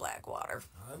saloon in Blackwater.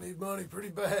 I need money pretty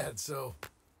bad, so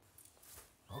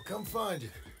I'll come find you.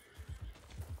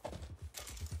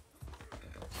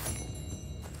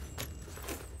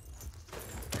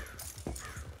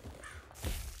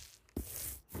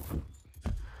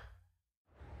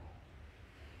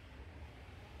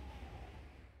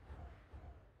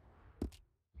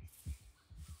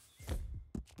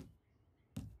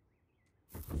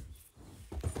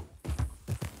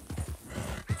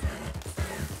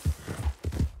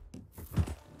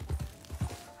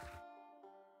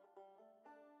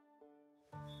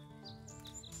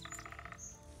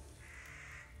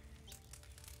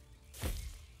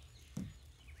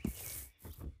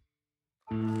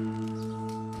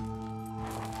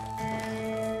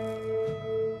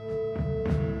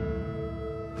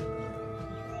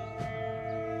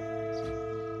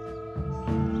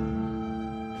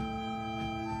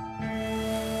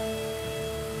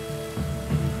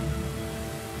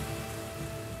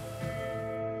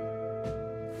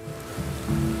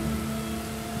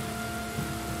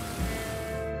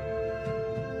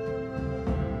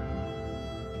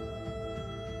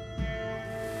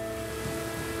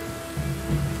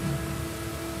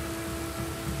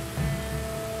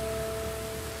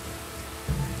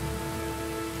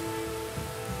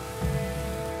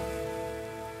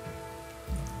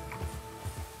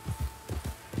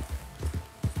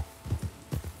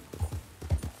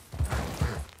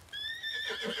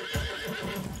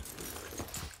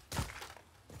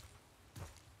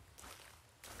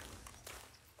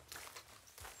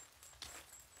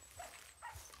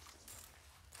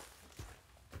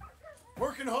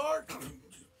 Working hard?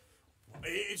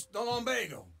 It's the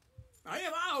lumbago.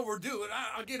 If I overdo it,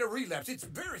 I'll get a relapse. It's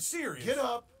very serious. Get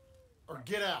up or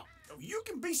get out. You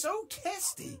can be so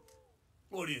testy.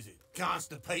 What is it,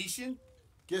 constipation?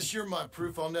 Guess you're my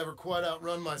proof I'll never quite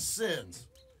outrun my sins.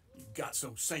 You got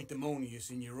so sanctimonious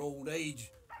in your old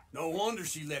age. No wonder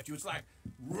she left you. It's like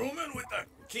rooming with the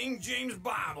King James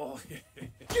Bible.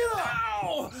 Get up!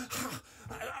 Ow!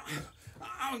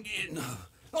 I'm getting...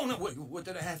 Oh, no, wait, what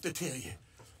did I have to tell you?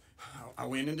 I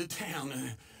went into town.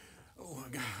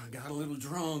 I got a little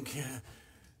drunk.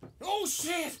 Oh,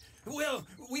 shit! Well,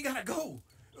 we gotta go.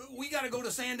 We gotta go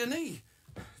to Saint Denis.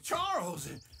 Charles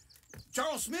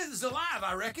Smith is alive,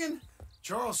 I reckon.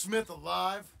 Charles Smith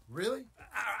alive? Really?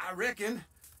 I reckon.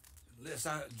 Unless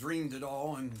I dreamed it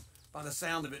all, and by the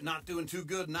sound of it, not doing too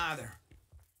good neither.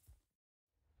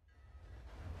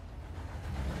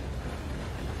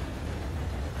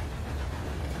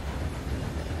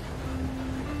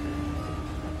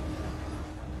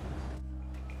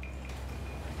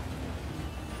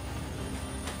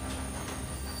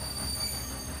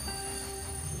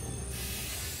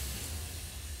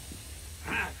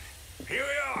 Here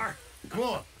we are. Come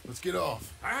on, let's get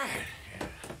off. All right.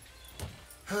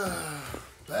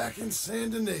 Back in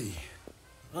Saint Denis.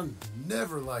 I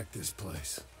never liked this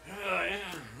place. Yeah,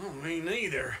 well, me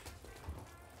neither.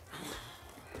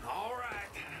 All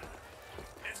right.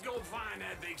 Let's go find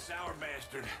that big sour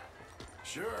bastard.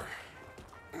 Sure.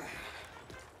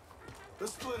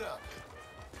 Let's split up.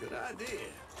 Good idea.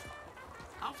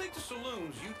 I'll take the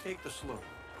saloons, you take the slum.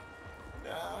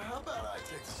 Now, how about I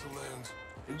take the saloons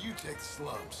and you take the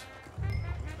slums?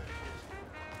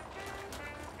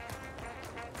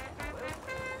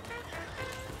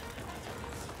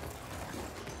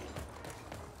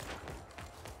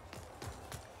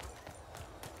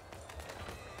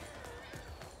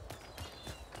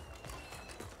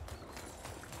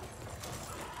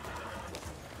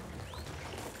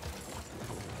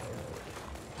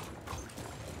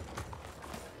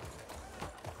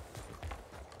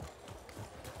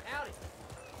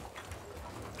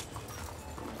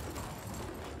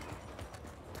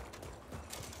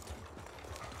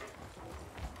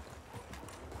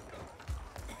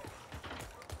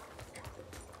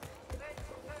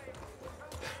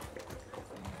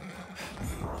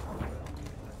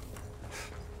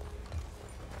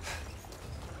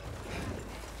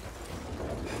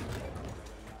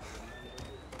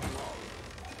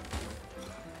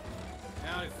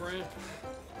 night, friend.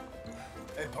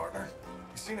 Hey, partner,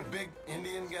 you seen a big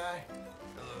Indian guy?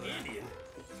 Indian?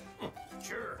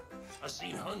 Sure. I've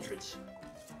seen hundreds.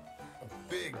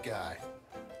 A big guy.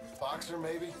 Boxer,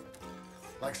 maybe?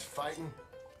 Likes fighting?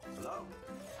 Hello?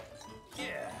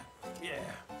 Yeah.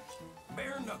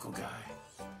 Bare knuckle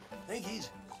guy. Think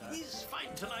he's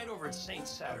fighting tonight over at St.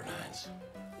 Saturnine's.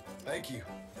 Thank you.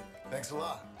 Thanks a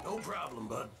lot. No problem,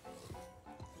 bud.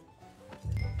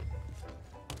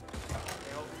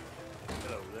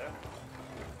 Hello there.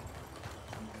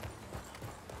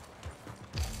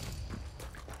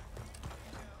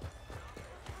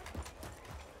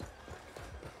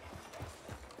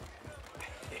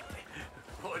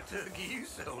 What took you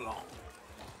so long?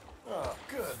 Oh,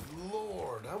 good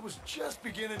Lord. I was just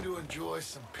beginning to enjoy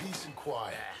some peace and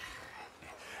quiet.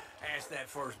 Asked that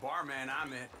first barman I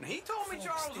met, and he told me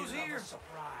Charles was here.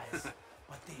 Surprise.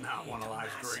 But they Not hate one of a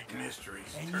life's massacre. great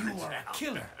mysteries. And turns you are out. a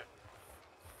killer.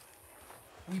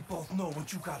 We both know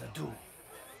what you gotta do.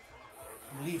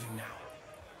 I'm leaving now.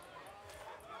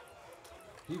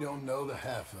 You don't know the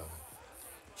half of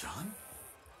it. John?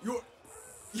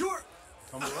 You're...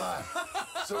 I'm alive.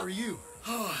 So are you.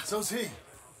 So's he.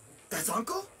 That's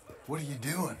Uncle? What are you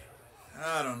doing?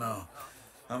 I don't know.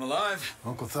 I'm alive.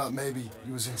 Uncle thought maybe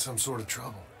you was in some sort of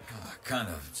trouble. Kind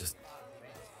of. Just...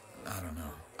 I don't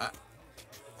know.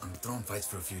 I'm throwing fights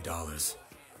for a few dollars.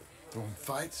 Throwing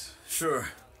fights? Sure.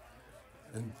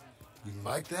 And you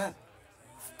like that?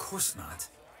 Of course not.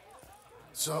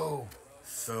 So,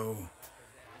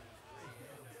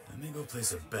 let me go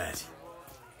place a bet.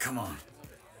 Come on.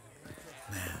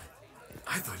 Man,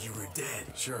 I thought you were dead.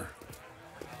 Sure.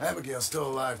 Abigail's still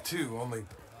alive too, only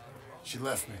she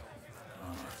left me.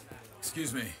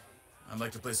 Excuse me. I'd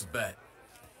like to place a bet.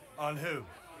 On who?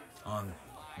 On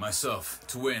myself,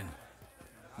 to win.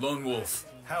 Lone Wolf.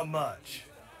 How much?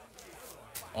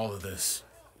 All of this.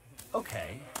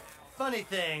 Okay. Funny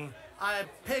thing, I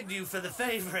pegged you for the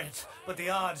favorite, but the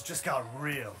odds just got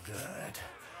real good.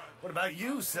 What about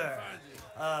you, sir?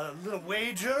 A little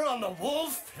wager on the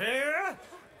wolf here?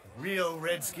 Real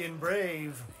redskin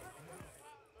brave.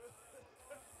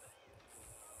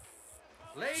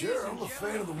 Sure, I'm a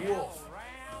fan of the wolf.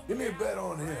 Give me a bet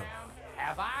on him.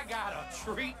 Have I got a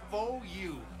treat for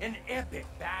you? An epic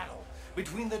battle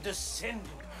between the descendant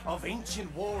of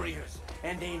ancient warriors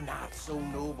and a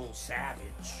not-so-noble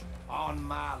savage. On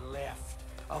my left,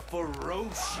 a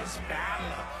ferocious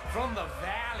battler from the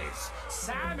valleys,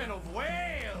 Simon of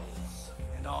Wales.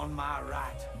 And on my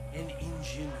right, an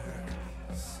Injun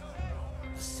Hercules.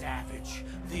 The savage,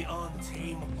 the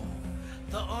untamable,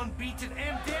 the unbeaten,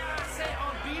 and dare I say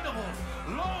unbeatable,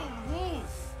 Lone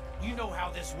Wolf. You know how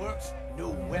this works. No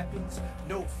weapons,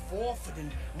 no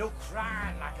forfeiting, no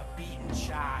crying like a beaten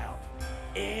child.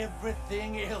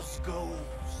 Everything else goes.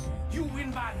 You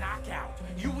win by knockout,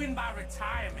 you win by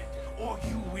retirement, or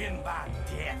you win by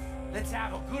death. Let's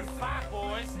have a good fight,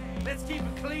 boys. Let's keep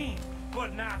it clean,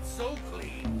 but not so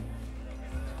clean.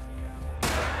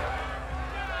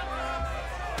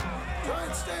 Try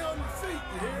and stay on your feet,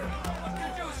 you hear? What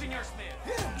can you do, Senor Smith?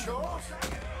 Hit him, Charles.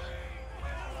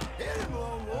 Hit him,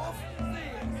 Lone Wolf.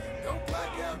 Don't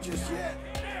black out just yet.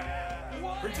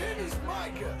 Pretend he's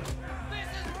Micah.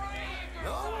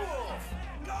 Lone Wolf.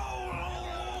 No,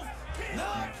 Lone Wolf.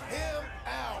 Knock him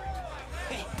out.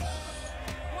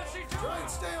 What's he doing? Try and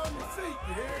stay on your feet,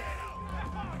 you hear?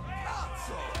 Not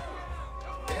so.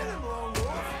 Hit him, Lone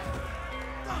Wolf.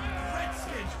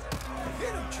 Redskin.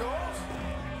 Hit him, Charles.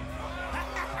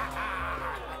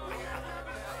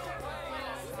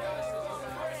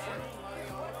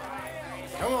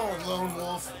 Come on, Lone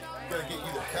Wolf. Gotta get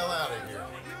you the hell out of here.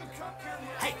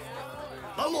 Hey,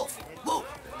 Lone Wolf, whoa.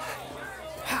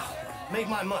 How? Made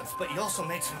my month, but you also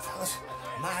made some fellas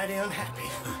mighty unhappy.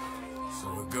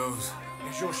 So it goes.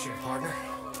 Here's your share, partner.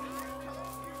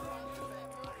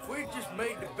 If we just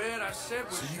made the bet I said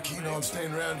we So you should keen make. on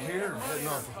staying around here or heading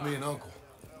off with me and Uncle?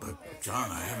 But,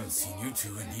 John, I haven't seen you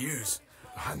two in years.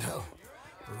 I know.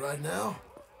 But right now,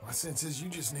 my sense is you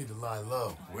just need to lie low.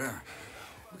 Where?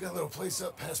 We got a little place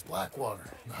up past Blackwater,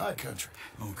 in the high country.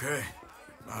 Okay.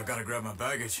 I gotta grab my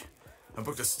baggage. I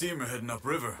booked a steamer heading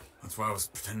upriver. That's why I was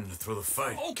pretending to throw the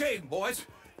fight. Okay, boys.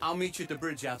 I'll meet you at the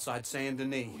bridge outside Saint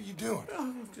Denis. What are you doing?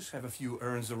 Just have a few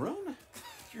errands to run.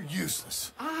 You're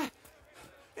useless. I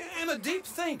am a deep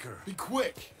thinker. Be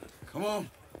quick. Come on.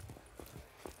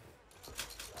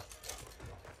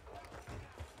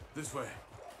 This way.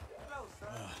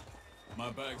 My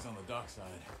bag's on the dockside.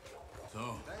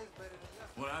 So,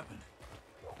 what happened?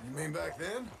 You mean back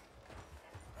then?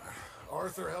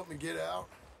 Arthur helped me get out.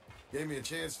 Gave me a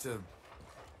chance to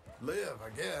live, I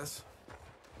guess.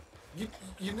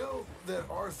 You know that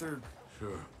Arthur...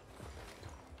 Sure.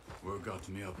 Word got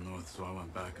to me up north, so I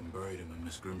went back and buried him in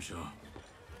Miss Grimshaw.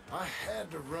 I had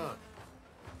to run.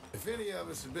 If any of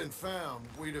us had been found,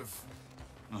 we'd have...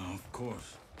 Oh, of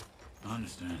course. I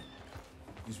understand.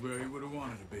 He's where he would have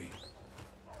wanted to be.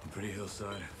 A pretty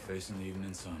hillside, facing the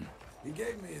evening sun. He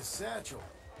gave me his satchel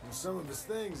and some of his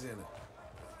things in it.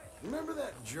 Remember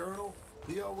that journal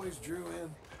he always drew in?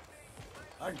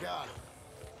 I got it.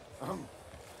 I'm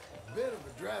a bit of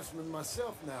a draftsman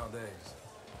myself nowadays.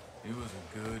 He was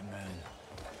a good man.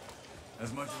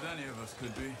 As much as any of us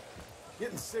could be.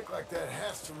 Getting sick like that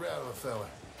has to rattle a fella.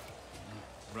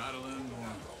 Rattling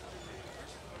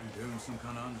or doing some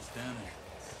kind of understanding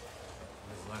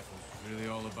what his life was really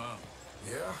all about.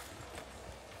 Yeah.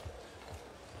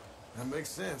 That makes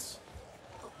sense.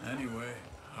 Anyway,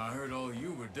 I heard all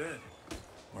you were dead.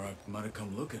 Or I might have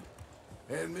come looking.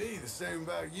 And me, the same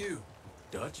about you.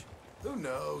 Dutch? Who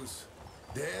knows?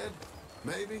 Dead?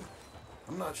 Maybe?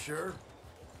 I'm not sure.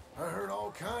 I heard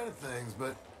all kind of things,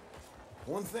 but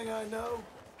one thing I know,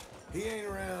 he ain't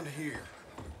around here.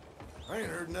 I ain't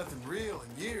heard nothing real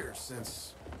in years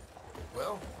since,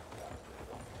 well,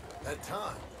 that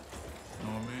time.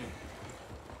 Nor me.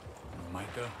 Nor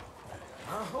Micah.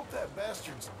 I hope that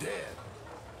bastard's dead.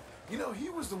 You know, he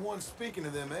was the one speaking to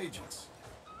them agents.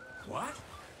 What?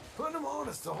 Putting them on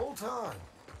us the whole time.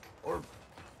 Or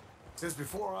since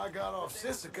before I got off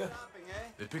Sisika.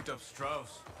 They picked up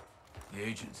Strauss. The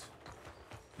agents.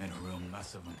 Made a real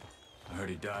mess of him. I heard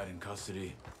he died in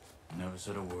custody. Never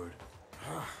said a word.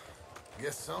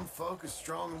 Guess some folk is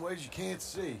strong in ways you can't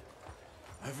see.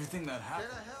 Everything that happened.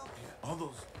 All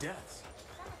those deaths.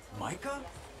 Micah?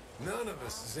 None of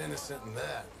us is innocent in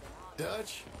that.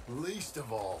 Dutch, least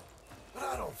of all. But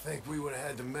I don't think we would have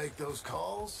had to make those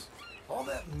calls. All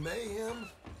that mayhem.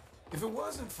 If it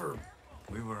wasn't for...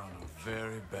 We were on a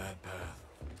very bad path.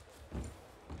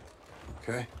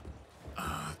 Okay.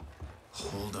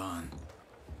 Hold on.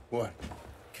 What?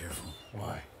 Careful.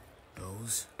 Why?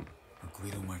 Those are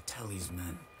Guido Martelli's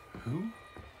men. Who?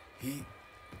 He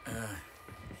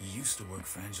used to work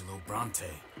for Angelo Bronte.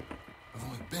 I've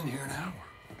only been here an hour.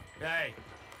 Hey.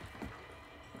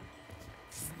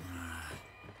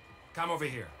 Come over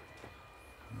here.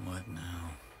 What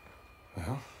now?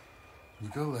 Well, you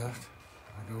go left,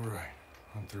 I go right.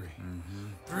 On three.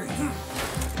 Three.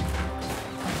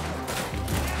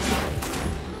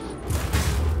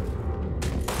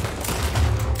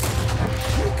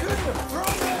 You couldn't have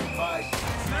thrown that fight!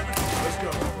 Let's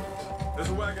go. There's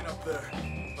a wagon up there.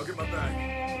 I'll get my bag.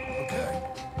 Okay.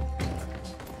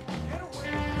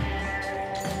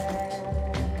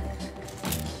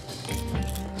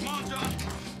 Come on, John.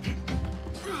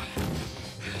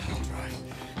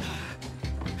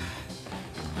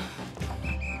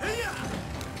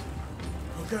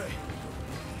 Okay.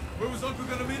 Where was Uncle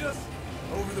gonna meet us?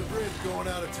 Over the bridge going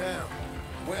out of town.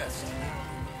 West.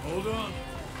 Hold on.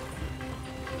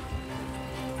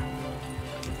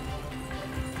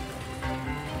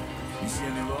 You see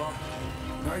any law?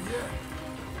 Not yet.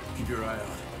 Keep your eye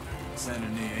out. Saint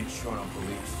Denis ain't short on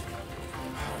police.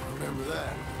 I remember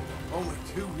that. Only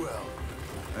too well.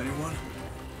 Anyone?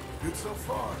 Good so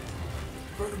far.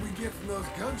 Further we get from those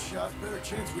gunshots, better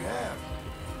chance we have.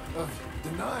 Of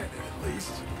denying it, at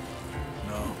least.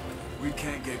 No, we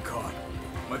can't get caught.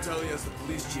 Martelli has the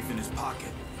police chief in his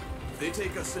pocket. If they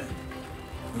take us in,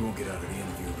 we won't get out of the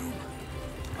interview room.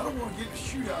 I don't want to get in a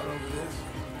shootout over this.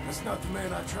 That's not the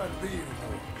man I try to be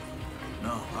anymore.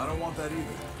 No, I don't want that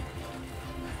either.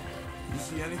 You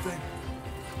see anything?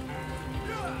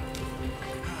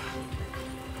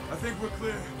 I think we're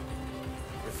clear.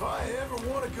 If I ever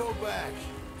want to go back,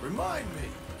 remind me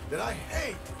that I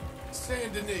hate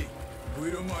Saint Denis.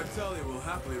 Guido Martelli will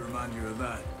happily remind you of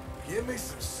that. Give me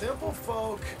some simple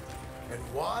folk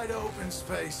and wide open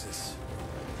spaces.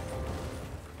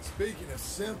 Speaking of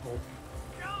simple...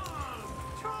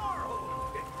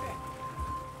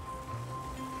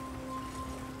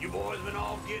 You boys been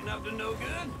off getting up to no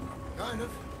good? Kind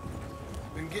of.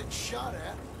 Been getting shot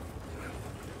at.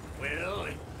 Well,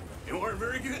 it weren't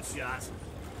very good shots.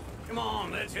 Come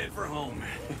on, let's head for home.